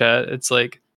VR chat. It's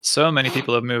like so many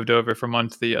people have moved over from one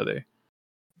to the other.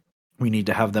 We need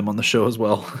to have them on the show as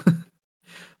well.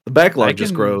 The backlog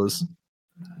just grows.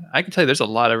 I can tell you there's a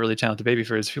lot of really talented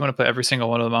babyfurs. If you want to put every single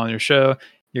one of them on your show,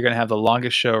 you're going to have the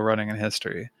longest show running in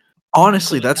history.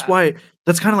 Honestly, that's kind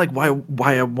of like why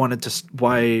we wanted to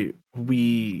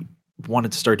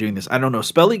start doing this. I don't know.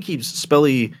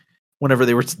 Spelly whenever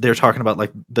they're talking about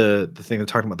like the thing they're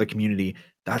talking about the community.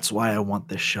 That's why I want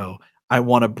this show. I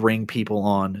want to bring people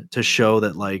on to show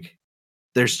that like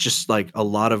there's just like a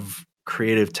lot of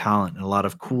creative talent and a lot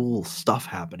of cool stuff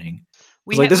happening.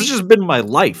 This has just been my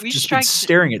life. Just been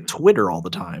staring at Twitter all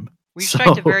the time. We've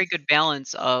struck a very good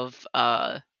balance of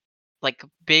like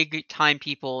big time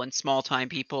people and small time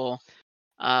people.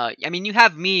 I mean, you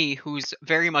have me, who's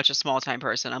very much a small time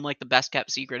person. I'm like the best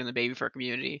kept secret in the babyfur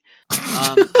community.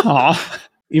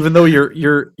 Even though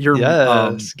you're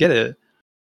yes, get it.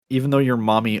 Even though your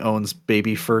mommy owns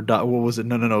babyfur. What was it?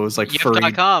 No. It was like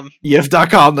Yif.com.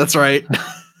 Yif.com. That's right.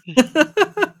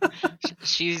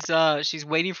 She's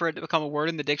waiting for it to become a word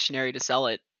in the dictionary to sell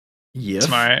it. Yif?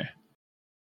 Smart.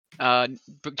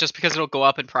 Just because it'll go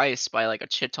up in price by like a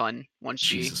shit ton once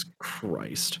Jesus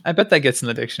Christ. I bet that gets in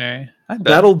the dictionary. I bet.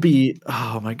 That'll be,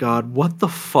 oh my god, what the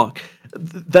fuck?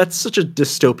 That's such a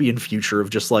dystopian future of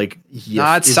just like Yif.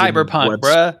 Nah, it's cyberpunk,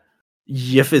 bruh.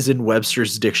 Yif is in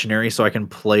Webster's dictionary, so I can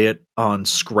play it on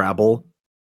Scrabble.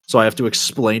 So I have to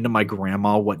explain to my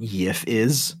grandma what Yif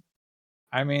is.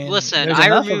 I mean, listen, there's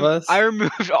enough of us. I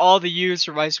removed all the U's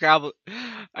from my Scrabble.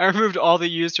 I removed all the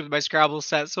U's from my Scrabble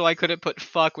set, so I couldn't put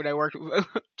fuck when I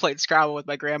played Scrabble with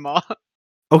my grandma.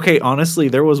 Okay, honestly,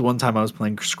 there was one time I was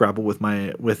playing Scrabble with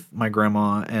my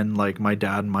grandma and like my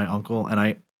dad and my uncle, and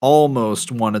I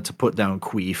almost wanted to put down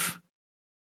queef.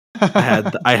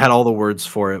 I had all the words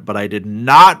for it, but I did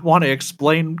not want to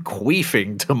explain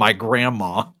queefing to my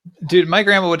grandma. Dude, my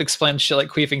grandma would explain shit like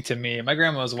queefing to me. My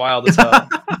grandma was wild as hell.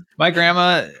 My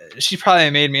grandma, she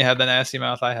probably made me have the nasty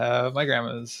mouth I have. My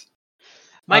grandma's.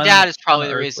 My dad is probably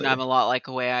the reason I'm a lot like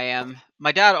the way I am.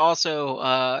 My dad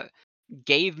also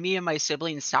gave me and my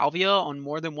siblings salvia on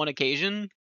more than one occasion.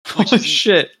 Holy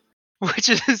shit! Which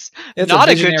is it's not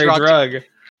a good drug.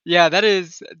 Yeah,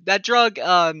 that drug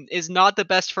is not the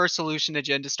best first solution to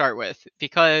gin to start with,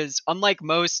 because unlike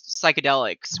most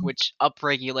psychedelics, which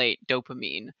upregulate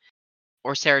dopamine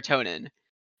or serotonin,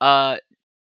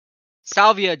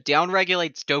 salvia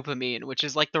downregulates dopamine, which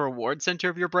is like the reward center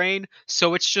of your brain,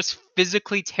 so it's just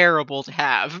physically terrible to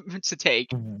have to take.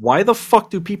 Why the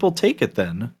fuck do people take it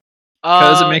then?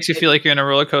 Because it makes you feel like you're in a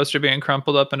roller coaster being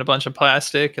crumpled up in a bunch of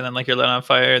plastic, and then like you're lit on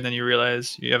fire, and then you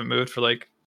realize you haven't moved for like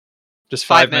just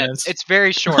 5 minutes. It's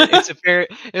very short. It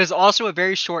is also a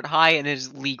very short high, and it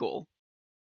is legal.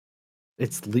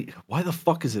 Why the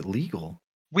fuck is it legal?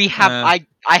 We have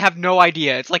I have no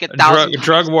idea. It's like 1,000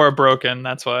 drug war broken.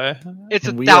 That's why it's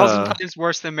 1,000 times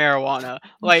worse than marijuana.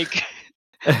 Like,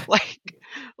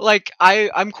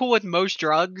 I'm cool with most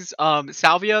drugs.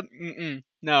 Salvia,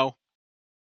 no.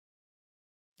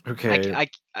 Okay.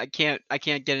 I can't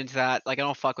get into that. Like, I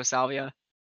don't fuck with salvia.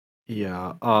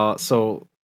 Yeah. So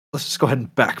let's just go ahead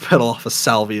and backpedal off of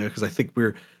salvia, because I think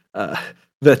we're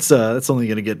that's only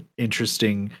going to get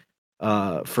interesting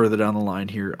further down the line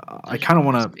here. I kind of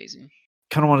want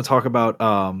to talk about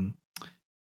I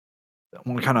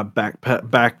want to kind of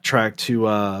backtrack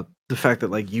to the fact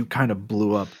that like you kind of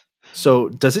blew up. So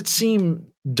does it seem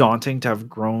daunting to have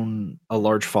grown a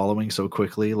large following so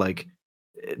quickly? Like,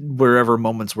 wherever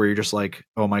moments where you're just like,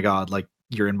 oh my god, like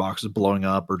your inbox is blowing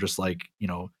up, or just like, you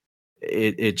know,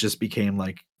 it just became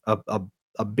like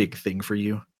a big thing for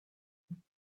you?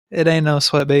 It ain't no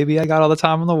sweat, baby. I got all the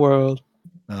time in the world.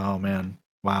 Oh man,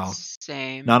 wow.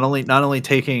 Same. Not only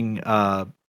taking a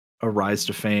rise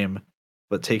to fame,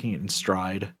 but taking it in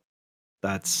stride.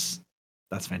 That's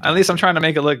fantastic. At least I'm trying to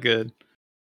make it look good.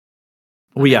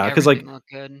 Well, yeah, because like,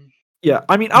 yeah,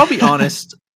 I mean, I'll be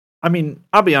honest.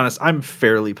 I'm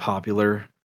fairly popular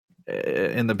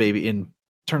in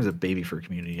terms of baby fur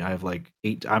community. I have like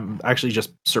I'm actually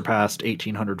just surpassed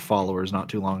 1,800 followers not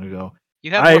too long ago.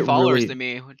 You have more followers than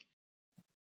me.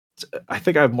 I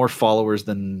think I have more followers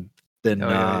than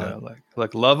yeah.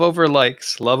 Like love over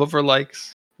likes.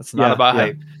 That's not about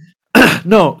hype.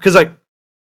 No, because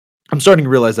I'm starting to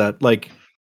realize that like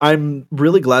I'm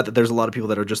really glad that there's a lot of people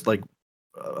that are just like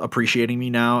appreciating me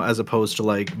now, as opposed to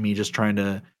like me just trying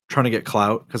to get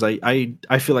clout, because I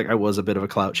feel like I was a bit of a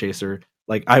clout chaser.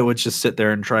 Like I would just sit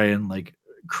there and try and like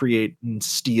create and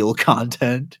steal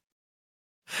content.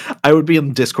 I would be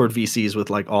in Discord VCs with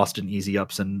like Austin Easy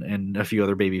Ups and a few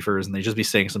other baby furs, and they'd just be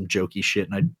saying some jokey shit,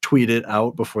 and I'd tweet it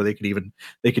out before they could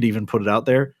even put it out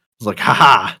there. I was like,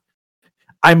 haha,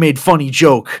 I made funny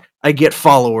joke, I get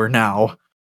follower now.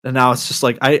 And now it's just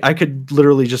like I could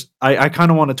literally just I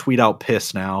kind of want to tweet out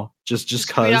piss now, just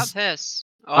cause. Tweet out piss.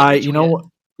 You know what?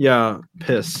 Yeah,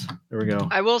 piss. There we go.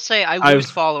 I will say I lose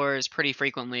followers pretty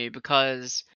frequently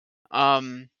because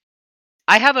I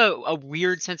have a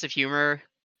weird sense of humor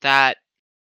that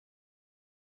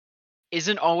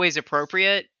isn't always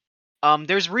appropriate.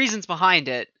 There's reasons behind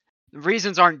it. The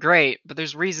reasons aren't great, but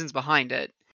there's reasons behind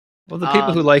it. Well, the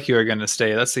people who like you are going to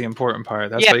stay. That's the important part.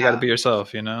 That's why you got to be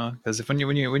yourself, you know. Because if when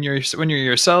you're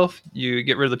yourself, you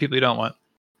get rid of the people you don't want,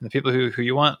 and the people who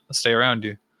you want will stay around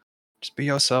you. Just be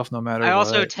yourself, no matter what. I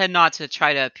also tend not to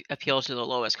try to appeal to the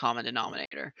lowest common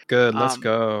denominator. Good, let's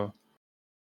go.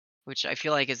 Which I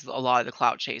feel like is a lot of the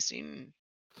clout chasing.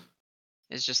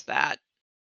 Is just that.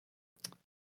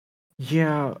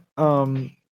 Yeah.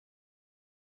 What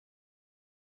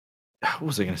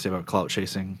was I going to say about clout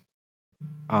chasing?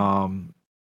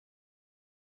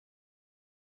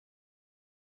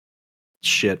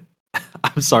 Shit.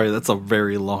 I'm sorry, that's a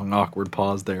very long, awkward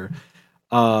pause there.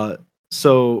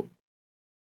 So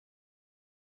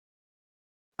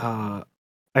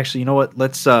actually, you know what?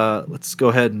 Let's go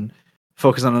ahead and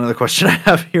focus on another question I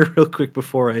have here real quick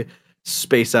before I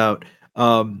space out.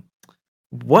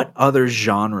 What other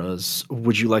genres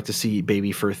would you like to see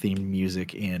baby fur themed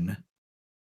music in?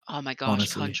 Oh my gosh,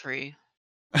 Honestly. country.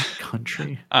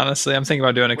 Country? Honestly, I'm thinking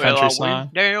about doing a country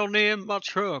song. Down in my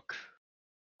truck.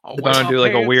 I want to do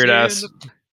like a weird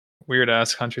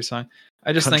ass country song.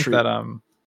 I just think that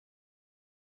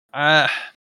I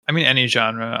mean any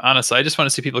genre. Honestly, I just want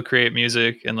to see people create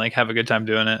music and like have a good time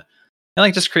doing it, and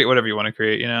like just create whatever you want to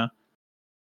create. You know,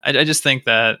 I just think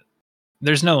that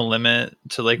there's no limit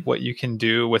to like what you can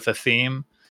do with a theme.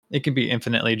 It can be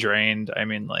infinitely drained. I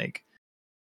mean, like,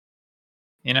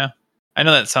 you know, I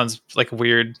know that sounds like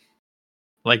weird,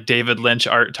 like David Lynch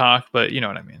art talk, but you know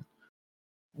what I mean.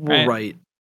 Well, right.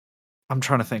 I'm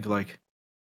trying to think like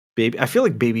I feel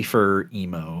like baby fur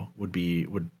emo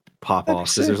would pop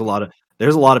off because there's a lot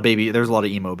of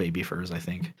emo baby furs, I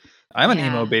think. I'm an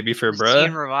emo baby fur, bro.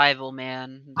 Teen revival,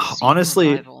 man. Honestly,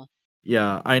 revival.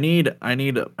 Yeah, I need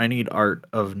art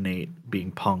of Nate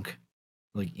being punk,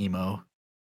 like emo,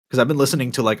 because I've been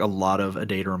listening to like a lot of A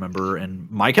Day to Remember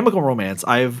and My Chemical Romance.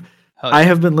 I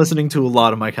have been listening to a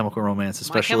lot of My Chemical Romance,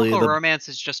 especially My Chemical Romance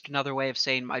is just another way of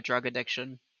saying my drug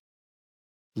addiction.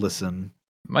 Listen,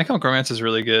 My Chemical Romance is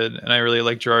really good, and I really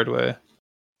like Gerard Way.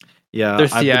 Yeah, they're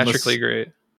theatrically great.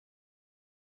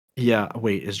 Yeah,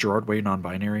 wait, is Gerard Way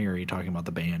non-binary, or are you talking about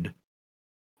the band?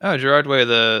 Oh, Gerard Way,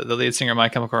 the lead singer of My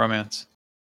Chemical Romance.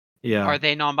 Yeah. Are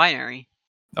they non-binary?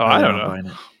 Oh, I don't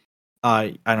know.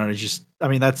 I don't know. Just, I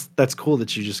mean, that's cool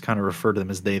that you just kind of refer to them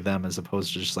as they them as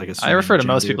opposed to just like I refer to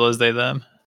most people as they them.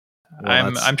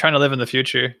 Well, I'm trying to live in the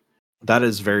future. That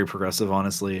is very progressive,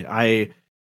 honestly.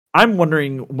 I'm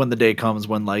wondering when the day comes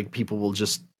when like people will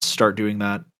just start doing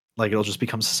that. Like it'll just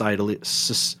become socially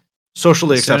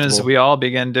acceptable. As soon as we all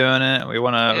begin doing it, we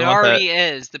want to. It already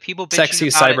is. The people bitching sexy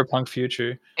about cyberpunk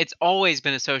future. It's always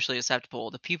been a socially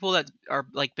acceptable. The people that are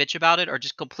like bitch about it are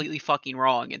just completely fucking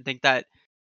wrong and think that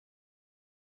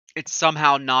it's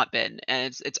somehow not been,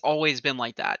 and it's always been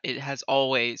like that. It has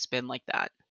always been like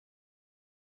that.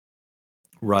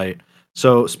 Right.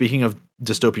 So speaking of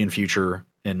dystopian future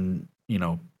and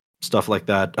stuff like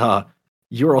that,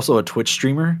 you're also a Twitch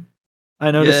streamer.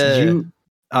 I noticed you.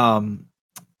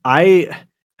 I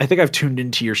think I've tuned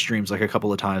into your streams like a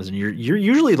couple of times, and you're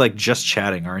usually like just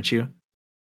chatting, aren't you?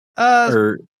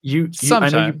 Or you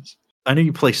sometimes. I know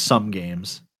you play some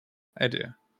games. I do.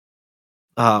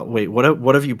 Wait,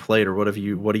 what have you played, or what do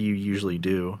you usually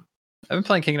do? I've been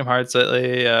playing Kingdom Hearts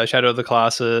lately, Shadow of the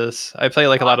Colossus. I play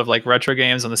like a lot of like retro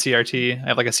games on the CRT. I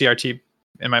have like a CRT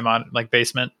in my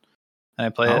basement, and I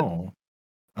play it. Oh,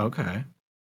 okay.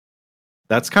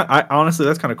 That's honestly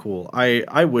that's kind of cool.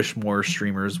 I wish more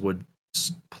streamers would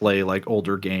play like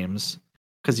older games,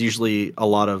 because usually a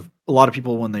lot of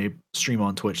people when they stream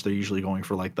on Twitch, they're usually going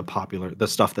for like the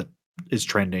stuff that is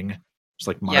trending. Just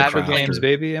like Minecraft games,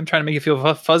 baby. I'm trying to make you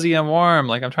feel fuzzy and warm.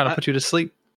 Like I'm trying to put you to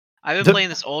sleep. I've been playing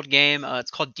this old game.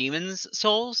 It's called Demon's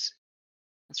Souls.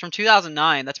 It's from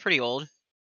 2009. That's pretty old.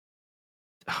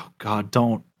 Oh God,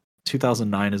 don't.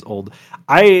 2009 is old.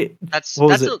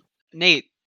 Nate.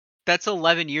 That's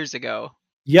 11 years ago.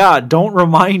 Yeah, don't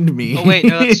remind me. Oh wait,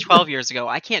 no, that's 12 years ago.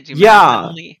 I can't do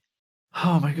math. Yeah.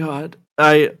 Oh my God.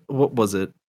 What was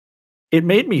it? It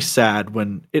made me sad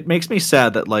it makes me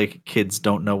sad that like kids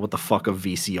don't know what the fuck a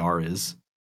VCR is.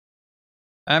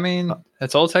 I mean,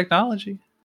 it's old technology.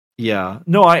 Yeah.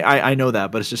 No, I know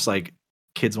that, but it's just like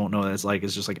kids won't know that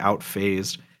it's just like out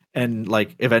phased, and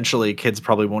like eventually kids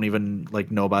probably won't even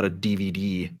like know about a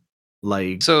DVD,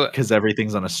 like because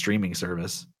everything's on a streaming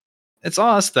service. It's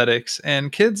all aesthetics,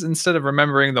 and kids, instead of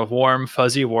remembering the warm,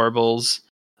 fuzzy warbles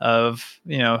of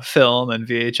film and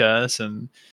VHS and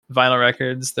vinyl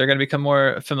records, they're going to become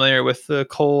more familiar with the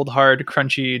cold, hard,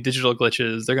 crunchy digital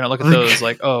glitches. They're going to look at those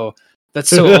like, oh, that's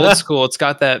so old school. It's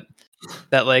got that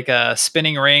like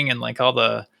spinning ring and like all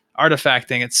the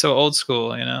artifacting. It's so old school.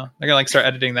 They're gonna like start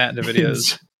editing that into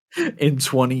videos. In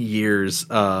 20 years,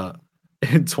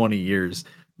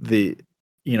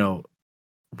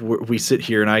 we sit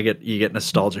here and you get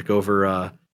nostalgic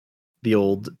over the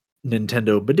old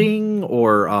Nintendo Bading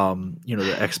or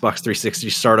the Xbox 360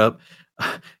 startup.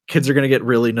 Kids are gonna get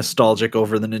really nostalgic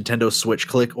over the Nintendo Switch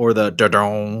click or the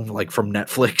da-dong like from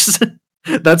Netflix.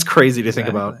 That's crazy to think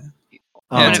about.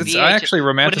 I actually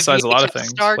romanticize a lot of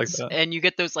things like that. And you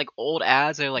get those like old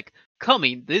ads. They're like,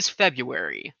 coming this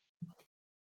February,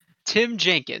 Tim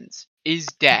Jenkins is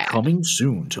dad. Coming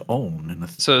soon to own.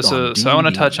 So I want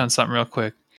to touch on something real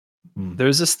quick.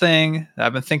 There's this thing that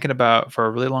I've been thinking about for a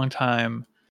really long time,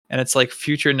 and it's like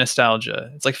future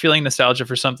nostalgia. It's like feeling nostalgia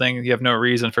for something you have no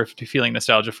reason for feeling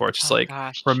nostalgia for. It's just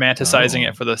romanticizing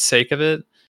it for the sake of it.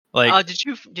 Like,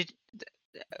 did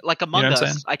like You know Among what I'm Us?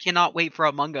 saying? I cannot wait for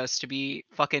Among Us to be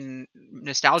fucking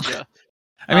nostalgia.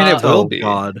 I mean, it will be.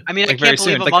 God. I mean, Like I very can't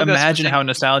believe soon. Like Among Us. imagine how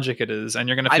nostalgic it is, and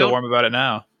you're gonna feel warm about it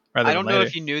now rather I than don't know later.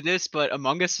 if you knew this, but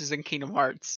Among Us is in Kingdom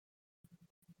Hearts.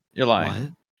 You're lying.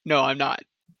 What? No, I'm not.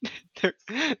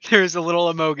 There's a little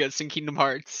Among Us in Kingdom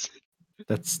Hearts.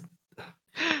 That's.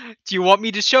 Do you want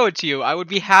me to show it to you? I would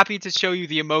be happy to show you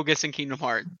the Among Us in Kingdom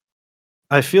Hearts.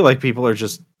 I feel like people are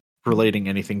just relating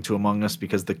anything to Among Us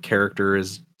because the character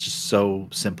is just so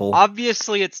simple.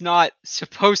 Obviously, it's not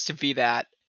supposed to be that,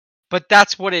 but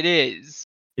that's what it is.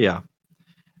 Yeah,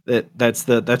 that's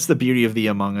the beauty of the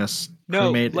Among Us.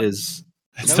 Crewmate is.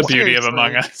 It's the beauty of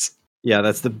Among Us. Yeah,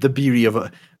 that's the beauty of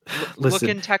a. Look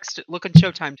in text. Look in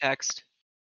Showtime text.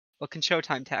 Look in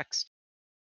Showtime text.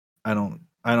 I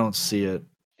don't see it.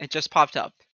 It just popped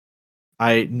up.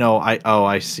 I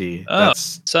see. Oh,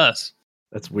 that's sus.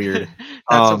 That's weird.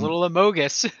 That's a little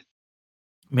Amogus.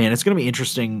 Man, it's gonna be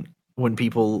interesting when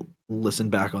people listen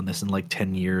back on this in like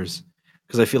 10 years,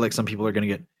 because I feel like some people are gonna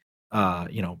get,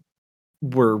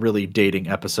 we're really dating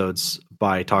episodes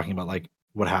by talking about like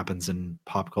what happens in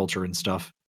pop culture and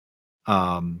stuff.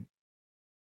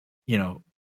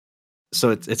 So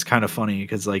it's kind of funny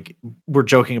because like we're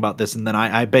joking about this, and then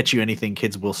I bet you anything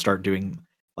kids will start doing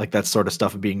like that sort of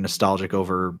stuff of being nostalgic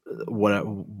over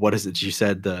what is it you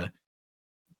said, the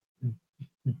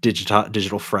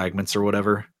digital fragments or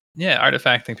whatever. Yeah,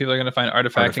 artifacting. People are going to find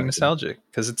artifacting nostalgic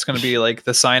because it's going to be like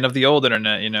the sign of the old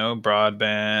internet,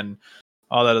 broadband,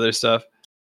 all that other stuff.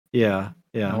 Yeah.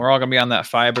 And we're all going to be on that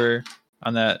fiber,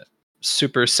 on that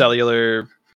super cellular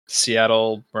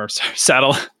Seattle or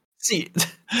satellite type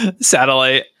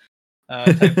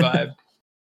vibe.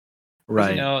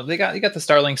 Right. You got the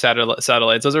Starlink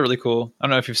satellites. Those are really cool. I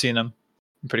don't know if you've seen them.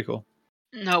 They're pretty cool.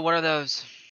 No, what are those?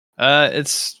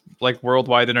 It's like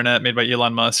worldwide internet made by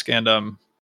Elon Musk, and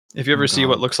if you ever see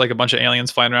what looks like a bunch of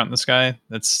aliens flying around in the sky,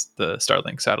 that's the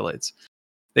Starlink satellites.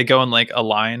 They go in like a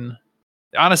line.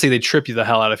 Honestly, they trip you the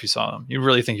hell out if you saw them. You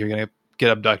really think you're gonna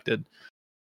get abducted.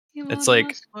 It's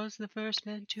like,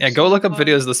 go look up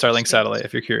videos of the Starlink satellite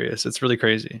if you're curious. It's really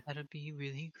crazy. That'd be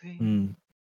really great.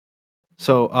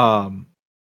 So, kind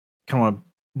of want to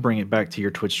bring it back to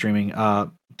your Twitch streaming.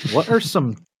 What are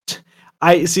some?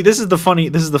 I see. This is the funny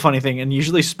thing, and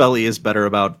usually Spelly is better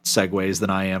about segues than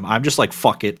I am. I'm just like,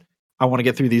 fuck it. I want to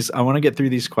get through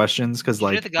these questions because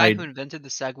like the guy who invented the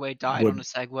Segway died on a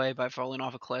Segway by falling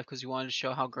off a cliff because he wanted to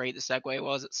show how great the Segway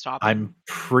was at stopping. I'm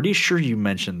pretty sure you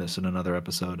mentioned this in another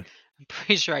episode. I'm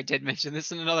pretty sure I did mention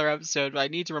this in another episode, but I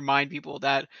need to remind people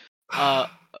that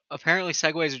apparently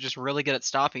Segways are just really good at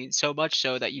stopping, so much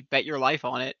so that you'd bet your life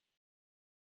on it.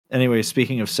 Anyway,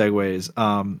 speaking of Segways,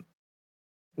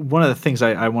 one of the things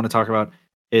I want to talk about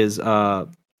is,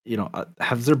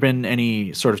 has there been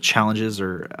any sort of challenges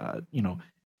or,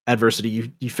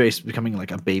 adversity you faced becoming like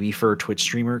a baby fur Twitch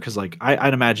streamer? Because like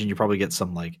I'd imagine you probably get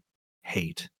some like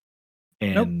hate.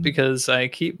 And nope, because I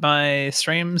keep my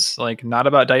streams like not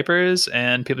about diapers,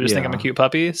 and people just think I'm a cute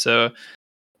puppy. So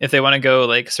if they want to go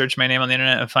like search my name on the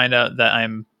internet and find out that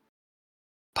I'm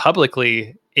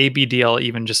publicly ABDL,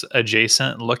 even just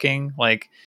adjacent looking, like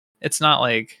it's not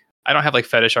like I don't have like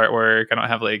fetish artwork. I don't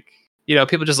have like,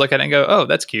 people just look at it and go, oh,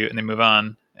 that's cute, and they move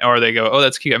on. Or they go, oh,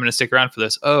 that's cute, I'm going to stick around for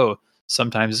this. Oh,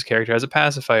 sometimes this character has a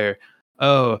pacifier.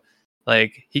 Oh,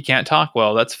 like he can't talk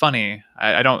well. That's funny.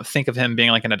 I don't think of him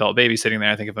being like an adult baby sitting there.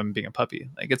 I think of him being a puppy.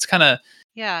 Like it's kind of,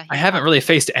 I haven't really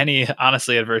faced any,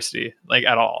 honestly, adversity like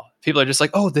at all. People are just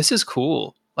like, oh, this is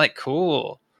cool. Like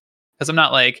cool. Because I'm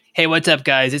not like, hey, what's up,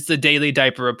 guys? It's the Daily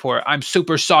Diaper Report. I'm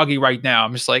super soggy right now.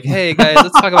 I'm just like, hey, guys,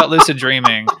 let's talk about lucid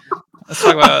dreaming. Let's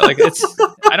talk about like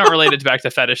I don't relate it back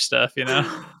to fetish stuff,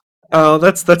 Oh,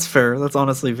 that's fair. That's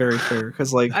honestly very fair.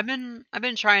 Because like I've been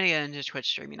trying to get into Twitch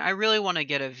streaming. I really want to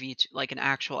get an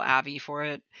actual Avi for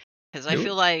it, because I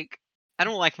feel like I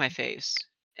don't like my face,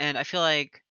 and I feel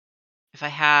like if I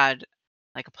had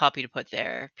like a puppy to put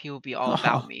there, people would be all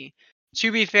about me.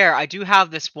 To be fair, I do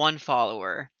have this one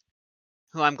follower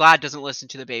who I'm glad doesn't listen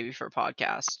to the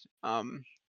Babyfurcast.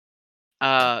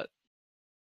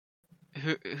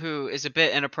 Who is a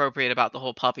bit inappropriate about the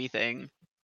whole puppy thing.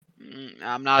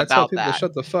 I'm not about that.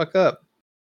 Shut the fuck up.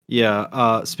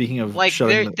 Yeah. Speaking of like,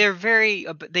 they're very.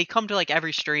 They come to like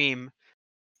every stream,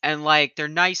 and like they're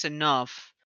nice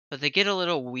enough, but they get a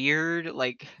little weird.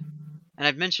 Like, and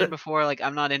I've mentioned before, like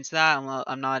I'm not into that.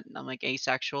 I'm like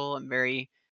asexual. I'm very,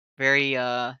 very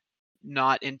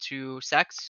not into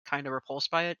sex, kind of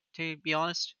repulsed by it, to be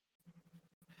honest.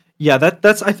 Yeah,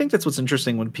 that's I think that's what's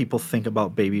interesting when people think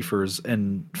about baby furs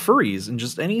and furries and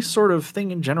just any sort of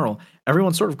thing in general.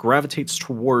 Everyone sort of gravitates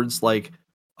towards like,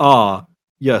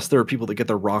 yes, there are people that get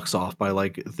their rocks off by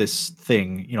like this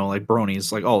thing, like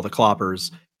bronies, like the cloppers,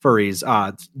 furries,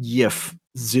 yiff,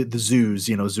 the zoos,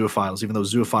 zoophiles, even though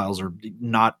zoophiles are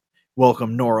not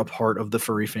welcome nor a part of the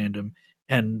furry fandom,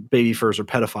 and baby furs are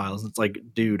pedophiles. It's like,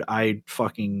 dude, I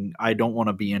don't want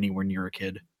to be anywhere near a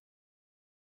kid.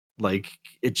 Like,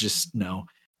 it just no.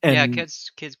 Yeah, And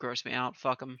kids gross me out.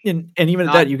 Fuck them. and even at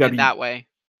Not that, you got in that way.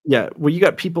 yeah. Well, you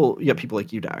got people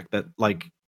like you, Dak, that like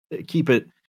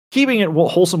keeping it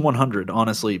wholesome 100,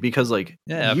 honestly, because like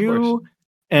Yeah, of course. you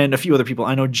and a few other people.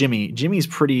 I know Jimmy's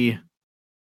pretty.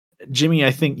 Jimmy,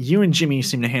 I think you and Jimmy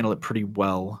seem to handle it pretty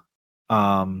well.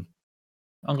 Uncle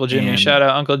Jimmy, shout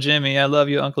out Uncle Jimmy. I love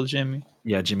you, Uncle Jimmy.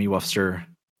 Yeah, Jimmy Wolfster.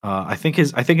 I think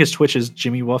his Twitch is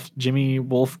Jimmy Wolf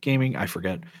Gaming. I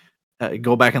forget.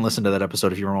 Go back and listen to that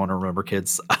episode if you want to remember,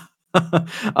 kids. We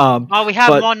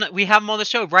have him on. We have him on the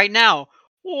show right now.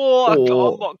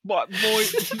 Oh,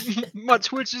 my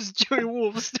Twitch is Jimmy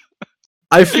Wolfster.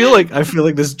 I feel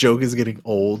like this joke is getting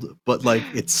old, but like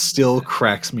it still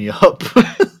cracks me up.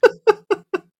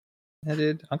 Yeah,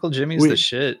 dude, Uncle Jimmy's the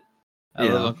shit. I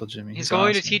love Uncle Jimmy. He's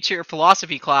going to teach your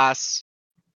philosophy class.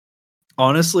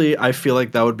 Honestly, I feel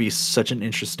like that would be such an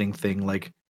interesting thing.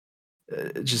 Like,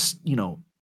 just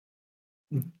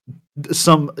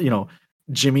some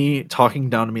Jimmy talking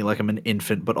down to me like I'm an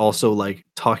infant, but also like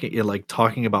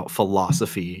talking about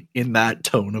philosophy in that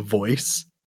tone of voice.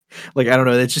 Like, I don't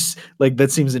know, it's just like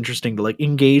that seems interesting to like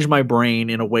engage my brain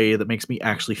in a way that makes me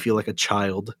actually feel like a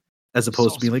child, as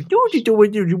opposed to being like, we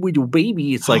do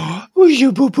baby. It's like that's what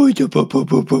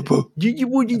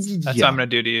I'm gonna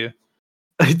do to you.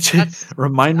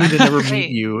 Remind me to never meet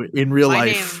you in real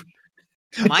life.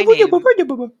 My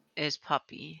name is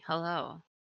Puppy. Hello.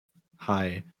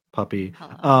 Hi, Puppy.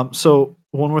 Hello. So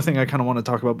one more thing I kind of want to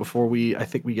talk about before I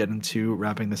think we get into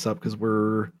wrapping this up, because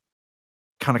we're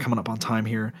kind of coming up on time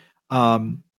here.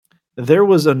 There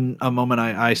was a moment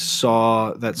I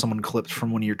saw that someone clipped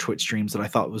from one of your Twitch streams that I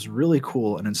thought was really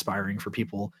cool and inspiring for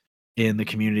people in the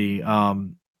community. Do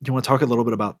you want to talk a little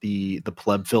bit about the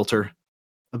pleb filter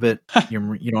a bit? You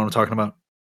know what I'm talking about?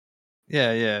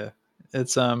 Yeah.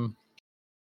 It's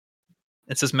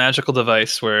this magical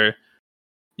device where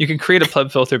you can create a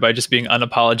pleb filter by just being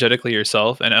unapologetically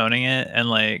yourself and owning it, and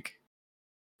like,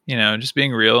 just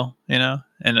being real, and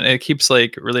it keeps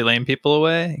like really lame people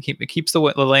away. It keeps the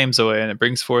lames away, and it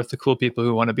brings forth the cool people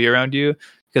who want to be around you,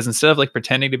 because instead of like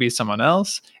pretending to be someone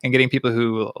else and getting people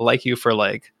who like you for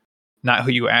like not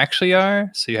who you actually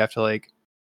are, so you have to like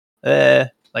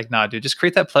nah, dude, just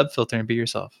create that pleb filter and be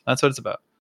yourself. That's what it's about.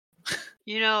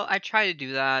 I try to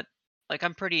do that. Like,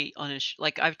 I'm pretty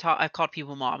like I've called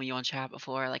people mommy on chat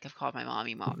before. Like, I've called my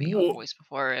mommy on voice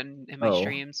before in my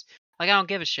streams. Like, I don't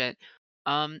give a shit.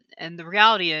 And the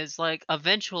reality is, like,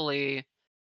 eventually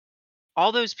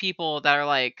all those people that are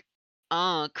like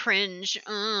cringe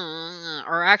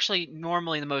are actually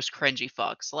normally the most cringy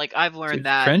fucks. Like, I've learned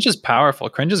that cringe is powerful.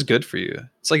 Cringe is good for you.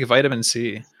 It's like vitamin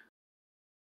C.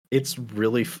 It's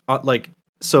really like,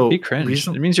 so be cringe.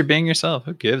 It means you're being yourself.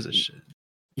 Who gives a shit?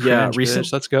 Yeah, recently,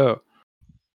 let's go.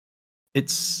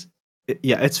 It's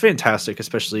fantastic.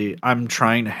 Especially, I'm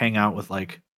trying to hang out with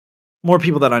like more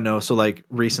people that I know. So like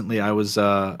recently, I was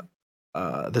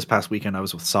this past weekend I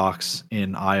was with Socks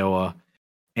in Iowa,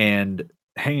 and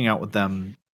hanging out with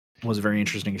them was a very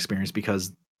interesting experience,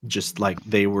 because just like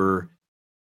they were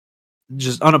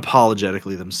just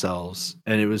unapologetically themselves,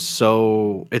 and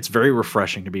it's very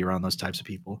refreshing to be around those types of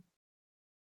people.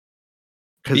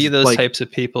 Be those types of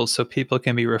people so people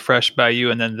can be refreshed by you,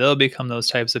 and then they'll become those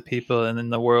types of people, and then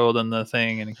the world and the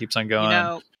thing, and it keeps on going.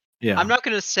 Yeah. I'm not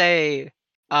gonna say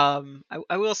I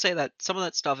will say that some of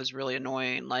that stuff is really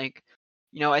annoying. Like,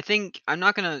 I think I'm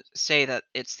not gonna say that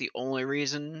it's the only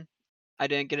reason I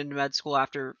didn't get into med school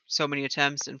after so many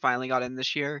attempts and finally got in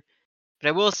this year. But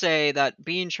I will say that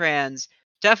being trans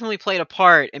definitely played a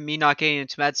part in me not getting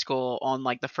into med school on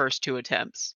like the first 2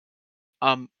 attempts.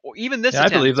 Or even this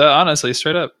attempt. I believe that, honestly,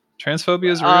 straight up.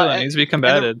 Transphobia is real and needs to be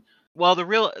combated.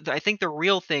 I think the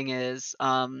real thing is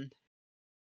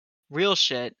real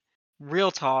shit,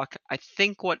 real talk. I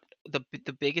think what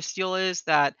the biggest deal is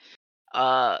that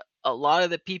a lot of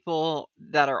the people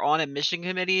that are on admission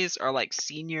committees are like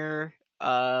senior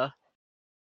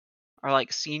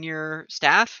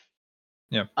staff.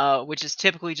 Yeah. Which is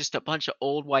typically just a bunch of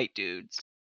old white dudes.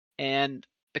 And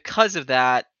because of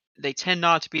that, they tend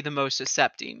not to be the most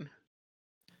accepting.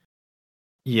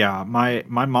 Yeah, my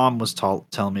mom was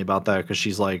telling me about that because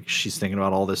she's thinking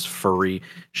about all this furry.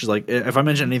 She's like, if I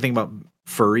mention anything about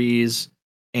furries,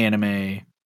 anime,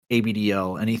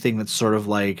 ABDL, anything that's sort of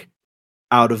like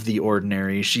out of the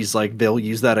ordinary, she's like, they'll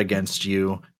use that against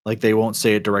you. Like they won't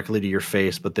say it directly to your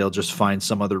face, but they'll just find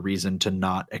some other reason to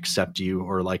not accept you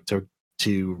or like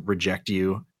to reject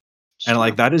you. And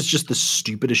like that is just the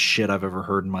stupidest shit I've ever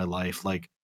heard in my life. Like,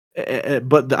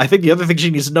 but I think the other thing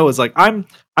she needs to know is like I'm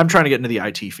trying to get into the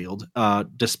IT field,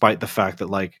 despite the fact that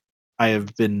like I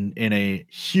have been in a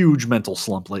huge mental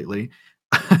slump lately.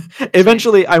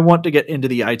 Eventually, I want to get into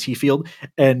the IT field,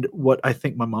 and what I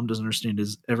think my mom doesn't understand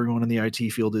is everyone in the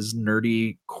IT field is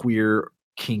nerdy, queer,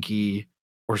 kinky,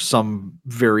 or some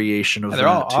variation of they're that.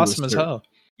 all awesome as hell.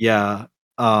 Yeah,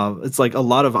 it's like a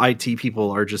lot of IT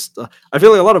people are just. I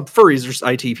feel like a lot of furries are just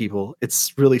IT people.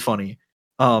 It's really funny.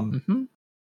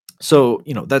 So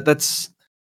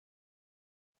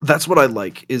that's what I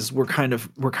like. Is we're kind of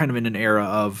in an era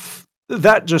of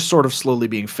that just sort of slowly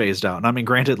being phased out. And I mean,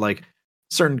 granted, like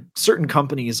certain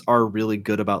companies are really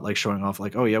good about like showing off,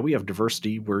 like, oh yeah, we have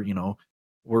diversity. We're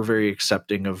very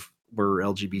accepting of, we're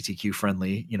LGBTQ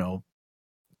friendly.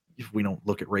 If we don't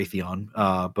look at Raytheon,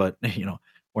 but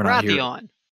we're not here. Raytheon.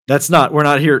 We're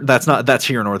not here. That's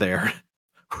here nor there.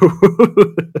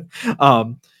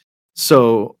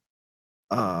 So,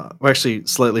 well, actually,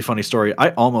 slightly funny story. I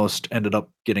almost ended up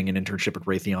getting an internship at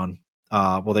Raytheon.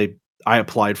 I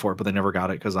applied for it, but they never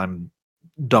got it because I'm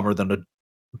dumber than a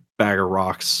bag of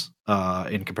rocks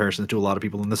in comparison to a lot of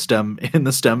people in the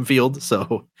STEM field.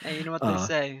 So, hey, you know what they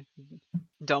say: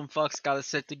 dumb fucks gotta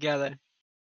sit together.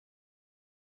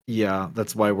 Yeah,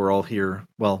 that's why we're all here.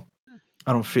 Well,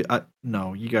 I don't feel.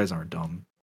 No, you guys aren't dumb.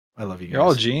 I love you guys. You're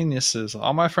all geniuses.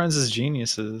 All my friends is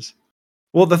geniuses.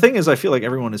 Well, the thing is, I feel like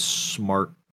everyone is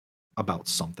smart about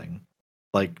something.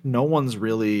 Like no one's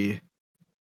really.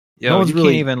 Can't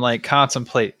even like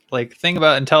contemplate. Like thing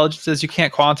about intelligence is you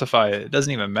can't quantify it. It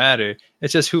doesn't even matter.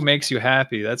 It's just who makes you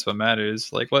happy. That's what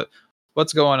matters. Like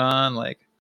what's going on. Like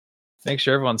make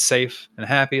sure everyone's safe and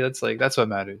happy. That's what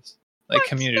matters. Like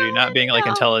community, not being like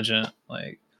intelligent.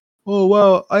 Like, oh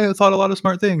wow, I thought a lot of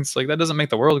smart things. Like that doesn't make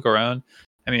the world go round.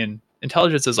 I mean,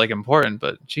 intelligence is like important,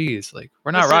 but geez, like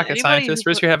we're not rocket scientists.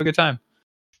 We're just here to have a good time.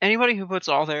 Anybody who puts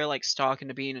all their like stock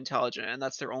into being intelligent and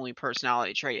that's their only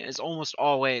personality trait is almost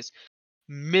always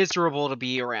miserable to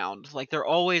be around. Like they're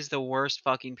always the worst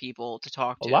fucking people to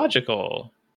talk to.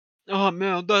 Logical. Oh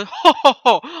man,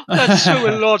 that's so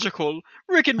illogical.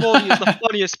 Rick and Morty is the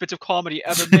funniest bit of comedy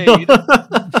ever made.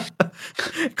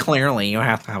 Clearly, you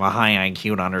have to have a high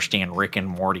IQ to understand Rick and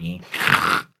Morty.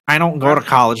 I don't go to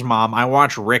college, Mom. I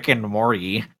watch Rick and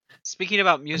Morty. Speaking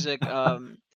about music,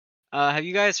 have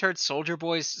you guys heard Soulja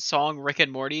Boy's song Rick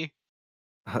and Morty?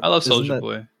 I love Soulja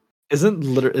Boy.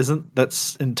 Isn't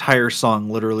that entire song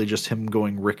literally just him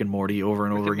going Rick and Morty over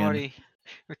and over again?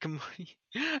 Rick and Morty.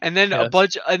 And then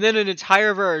and then an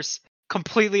entire verse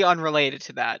completely unrelated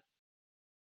to that.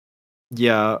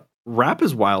 Yeah, rap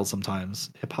is wild sometimes.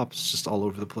 Hip hop is just all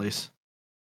over the place.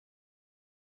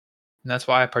 And that's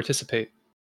why I participate.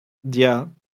 Yeah.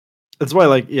 That's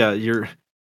why your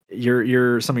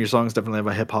some of your songs definitely have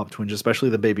a hip hop twinge,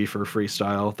 especially the Babyfur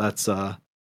freestyle. That's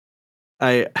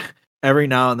I every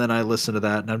now and then I listen to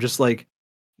that and I'm just like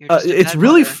it's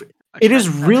really it is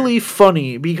really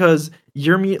funny because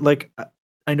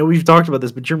I know we've talked about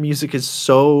this, but your music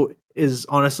is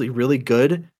honestly really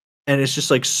good, and it's just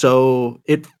like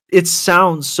it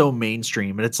sounds so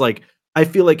mainstream, and it's like I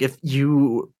feel like if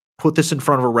you put this in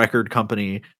front of a record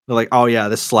company, they're like, oh yeah,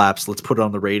 this slaps, let's put it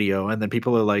on the radio, and then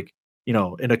people are like,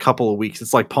 in a couple of weeks,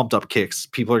 it's like Pumped Up Kicks.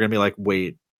 People are gonna be like,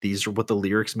 wait, these are what the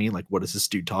lyrics mean? Like, what is this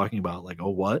dude talking about? Like, oh,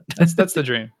 what? That's the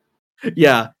dream.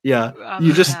 Yeah.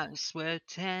 You just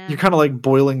you're kind of like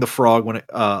boiling the frog when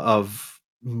of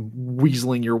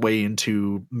weaseling your way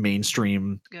into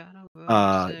mainstream,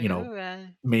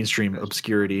 mainstream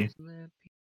obscurity. I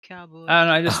don't know.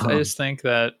 I just think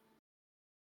that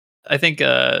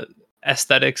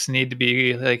aesthetics need to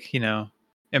be like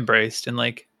embraced, and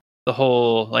like the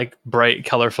whole like bright,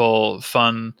 colorful,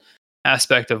 fun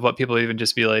aspect of what people even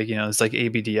just be like, it's like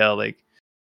ABDL. Like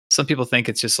some people think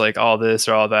it's just like all this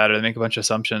or all that, or they make a bunch of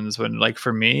assumptions. When like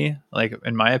for me, like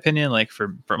in my opinion, like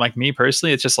for like me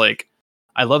personally, it's just like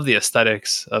I love the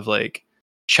aesthetics of like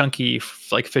chunky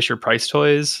like Fisher Price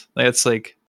toys. Like it's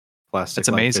like plastic. It's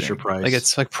amazing. Fisher Price. Like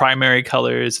it's like primary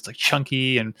colors. It's like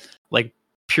chunky and like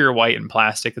pure white and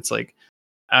plastic. It's like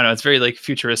I don't know. It's very like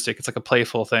futuristic. It's like a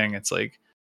playful thing. It's like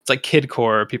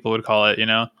kidcore, people would call it.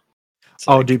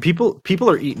 Oh, dude, people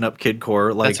are eating up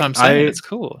kidcore. Like that's what I'm saying. It's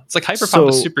cool. It's like Hyperpop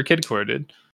is super kidcore,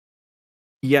 dude.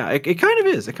 Yeah, it kind of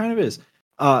is. It kind of is.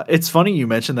 It's funny you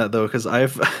mentioned that though, because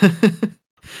I've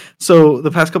so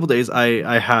the past couple days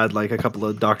I had like a couple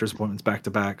of doctor's appointments back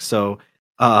to back. So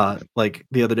like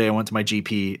the other day I went to my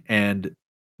GP and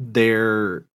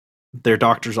their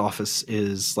doctor's office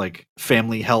is like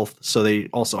family health, so they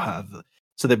also have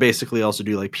so they basically also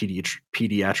do like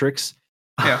pediatrics.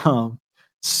 Yeah.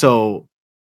 So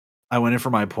I went in for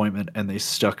my appointment and they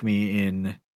stuck me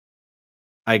in,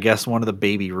 I guess, one of the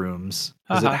baby rooms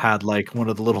because it had like one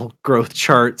of the little growth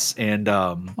charts and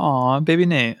Aw, baby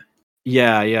Nate.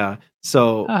 yeah.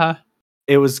 So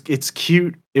it's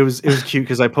cute. It was cute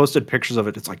because I posted pictures of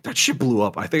it. It's like that shit blew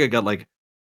up. I think I got like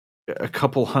a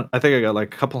couple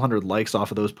hundred likes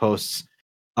off of those posts.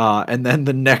 And then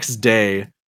the next day,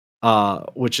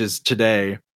 which is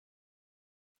today,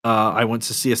 I went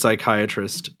to see a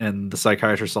psychiatrist, and the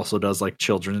psychiatrist also does like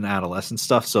children and adolescent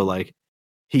stuff. So like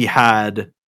he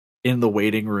had in the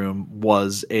waiting room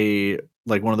was a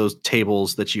like one of those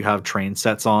tables that you have train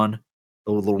sets on,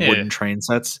 the little wooden train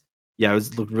sets. Yeah,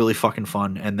 it looked really fucking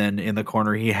fun. And then in the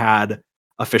corner he had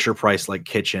a Fisher Price like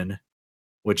kitchen,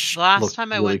 which The last looked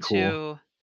time I really went cool.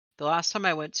 the last time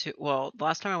I went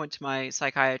to my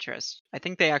psychiatrist, I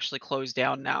think they actually closed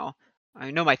down now.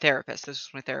 I know my therapist. This was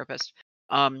my therapist.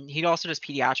 He also does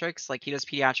pediatrics. Like he does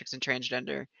pediatrics and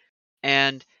transgender.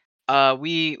 And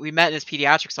we met in his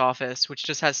pediatrics office, which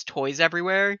just has toys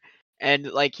everywhere. And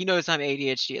like he knows I'm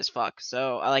ADHD as fuck.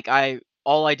 So I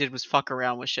all I did was fuck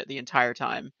around with shit the entire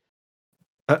time.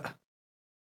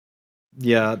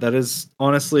 Yeah, that is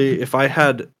honestly, if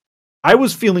I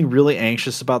was feeling really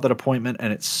anxious about that appointment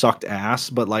and it sucked ass,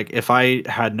 but like if I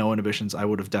had no inhibitions, I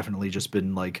would have definitely just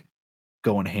been like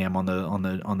going ham on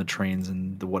the trains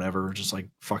and the whatever, just like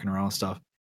fucking around with stuff.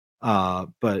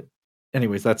 But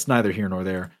anyways, that's neither here nor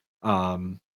there.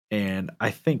 And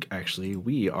I think actually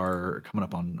we are coming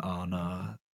up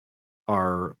on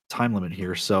our time limit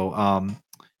here. So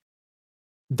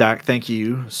Dak, thank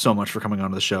you so much for coming on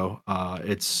to the show.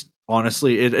 It's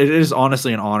honestly it is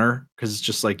honestly an honor because it's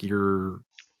just like you're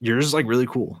just like really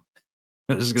cool.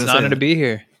 I was just It's gonna an say honor to that. be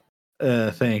here.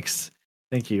 Thanks.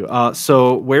 Thank you.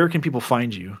 So where can people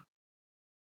find you?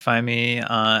 Find me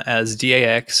as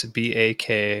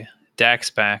Daxbak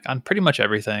Daxbak on pretty much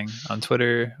everything, on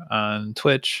Twitter, on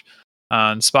Twitch,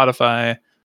 on Spotify,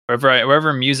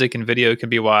 wherever music and video can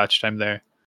be watched. I'm there.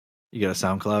 You got a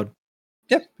SoundCloud?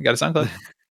 Yep, I got a SoundCloud.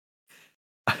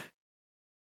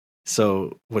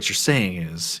 So what you're saying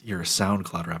is you're a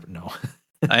SoundCloud rapper? No,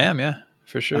 I am. Yeah,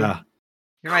 for sure.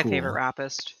 You're my favorite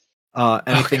rappist.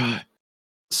 Anything?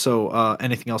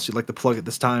 Anything else you'd like to plug at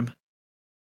this time?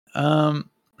 Let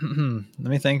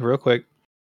me think real quick.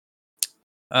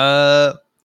 I've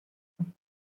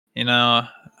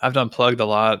done plugged a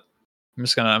lot. I'm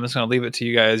just gonna leave it to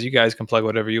you guys. You guys can plug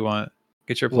whatever you want.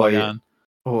 Get your plug on.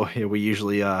 Oh yeah, we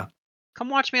usually come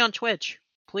watch me on Twitch,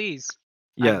 please.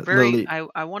 Yeah, Lily.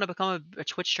 I want to become a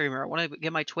Twitch streamer. I want to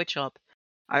get my Twitch up.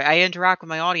 I interact with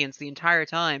my audience the entire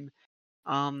time.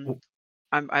 I'm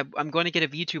going to get a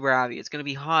VTuber Abby. It's going to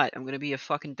be hot. I'm going to be a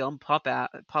fucking dumb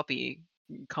puppy.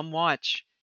 Come watch.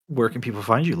 Where can people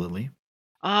find you, Lily?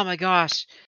 Oh my gosh.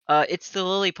 It's the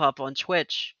Lily Pup on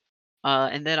Twitch.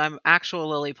 And then I'm actual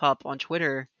Lily Pup on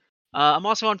Twitter. I'm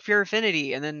also on Fear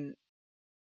Affinity,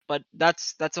 but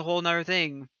that's a whole nother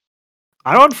thing.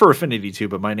 I'm on For Affinity too,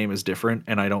 but my name is different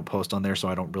and I don't post on there, so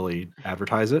I don't really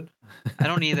advertise it. I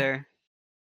don't either.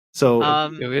 So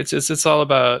it's all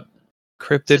about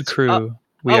Cryptid Crew.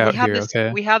 We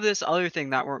have this other thing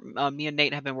that me and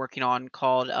Nate have been working on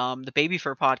called the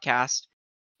Babyfur-Podcast,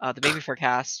 the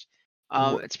Babyfurcast.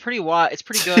 It's pretty It's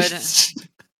pretty good.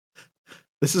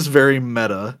 This is very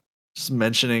meta. Just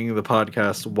mentioning the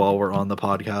podcast while we're on the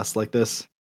podcast like this.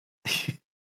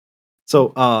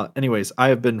 So, anyways, I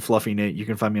have been Fluffy Nate. You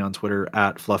can find me on Twitter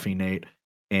at Fluffy Nate,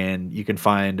 and you can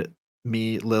find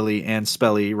me, Lily, and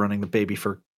Spelly running the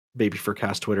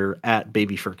Babyfurcast Twitter at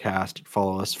Babyfurcast.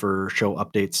 Follow us for show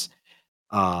updates,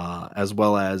 as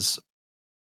well as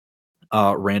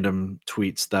random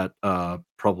tweets that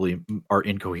probably are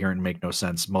incoherent and make no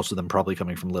sense. Most of them probably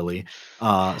coming from Lily.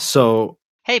 So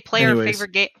hey, play our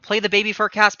favorite game. Play the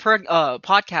Babyfurcast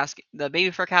podcast, the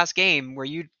Babyfurcast game, where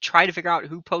you try to figure out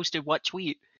who posted what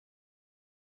tweet.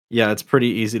 Yeah, it's pretty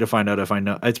easy to find out if I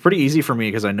know. It's pretty easy for me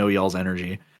because I know y'all's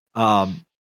energy. But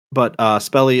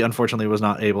Spelly unfortunately was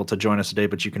not able to join us today,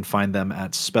 but you can find them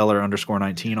at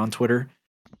Speller_19 on Twitter.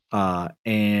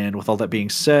 And with all that being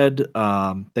said,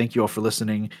 thank you all for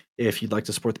listening. If you'd like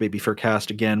to support the Babyfurcast,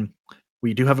 again,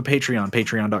 we do have a Patreon,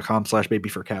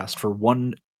 patreon.com/babyfurcast. For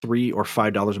 $1, $3, or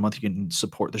 $5 a month, you can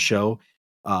support the show.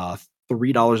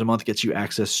 $3 a month gets you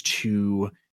access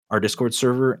to our Discord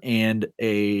server and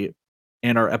a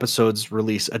and our episodes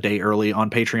release a day early on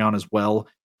Patreon as well,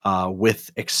 with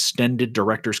extended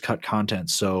director's cut content.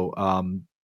 So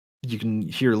you can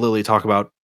hear Lily talk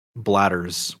about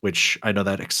bladders, which I know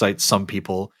that excites some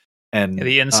people. And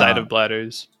the inside of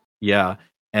bladders. Yeah.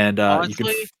 And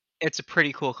honestly, it's a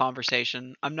pretty cool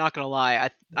conversation. I'm not gonna lie.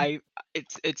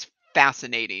 It's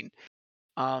fascinating.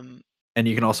 And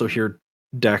you can also hear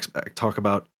Daxbak talk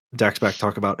about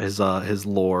his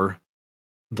lore,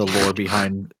 the lore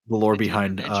behind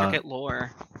intricate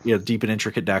lore. Yeah, deep and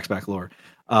intricate Daxbak lore.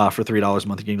 For $3 a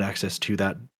month, you get access to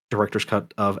that director's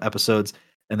cut of episodes,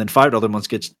 and then $5 months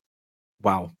gets.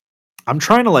 Wow, I'm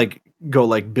trying to go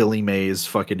like Billy Mays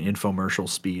fucking infomercial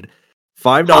speed.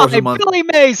 $5 a month. Billy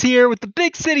Mays here with the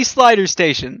Big City Slider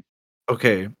Station.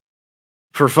 Okay,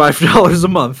 for $5 a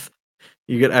month,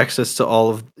 you get access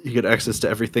to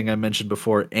everything I mentioned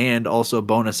before, and also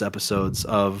bonus episodes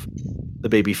of the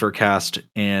Babyfurcast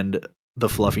and the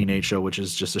Fluffy Nate Show, which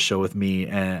is just a show with me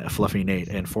and Fluffy Nate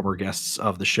and former guests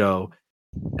of the show,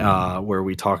 where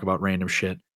we talk about random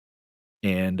shit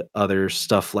and other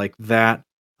stuff like that.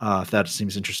 If that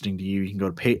seems interesting to you, you can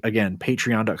go to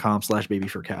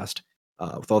patreon.com/babyfurcast.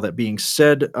 With all that being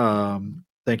said,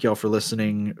 thank y'all for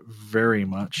listening very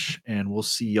much, and we'll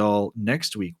see y'all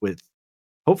next week with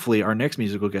hopefully our next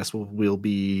musical guest will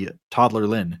be Toddler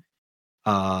Lynn.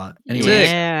 Anyway,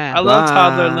 yeah, I love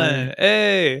Toddler Lynn.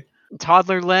 Hey,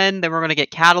 Toddler Lynn. Then we're gonna get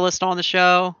Catalyst on the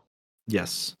show.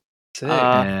 Yes.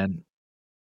 and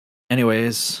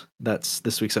anyways, that's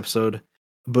this week's episode.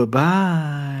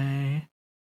 Bye-bye.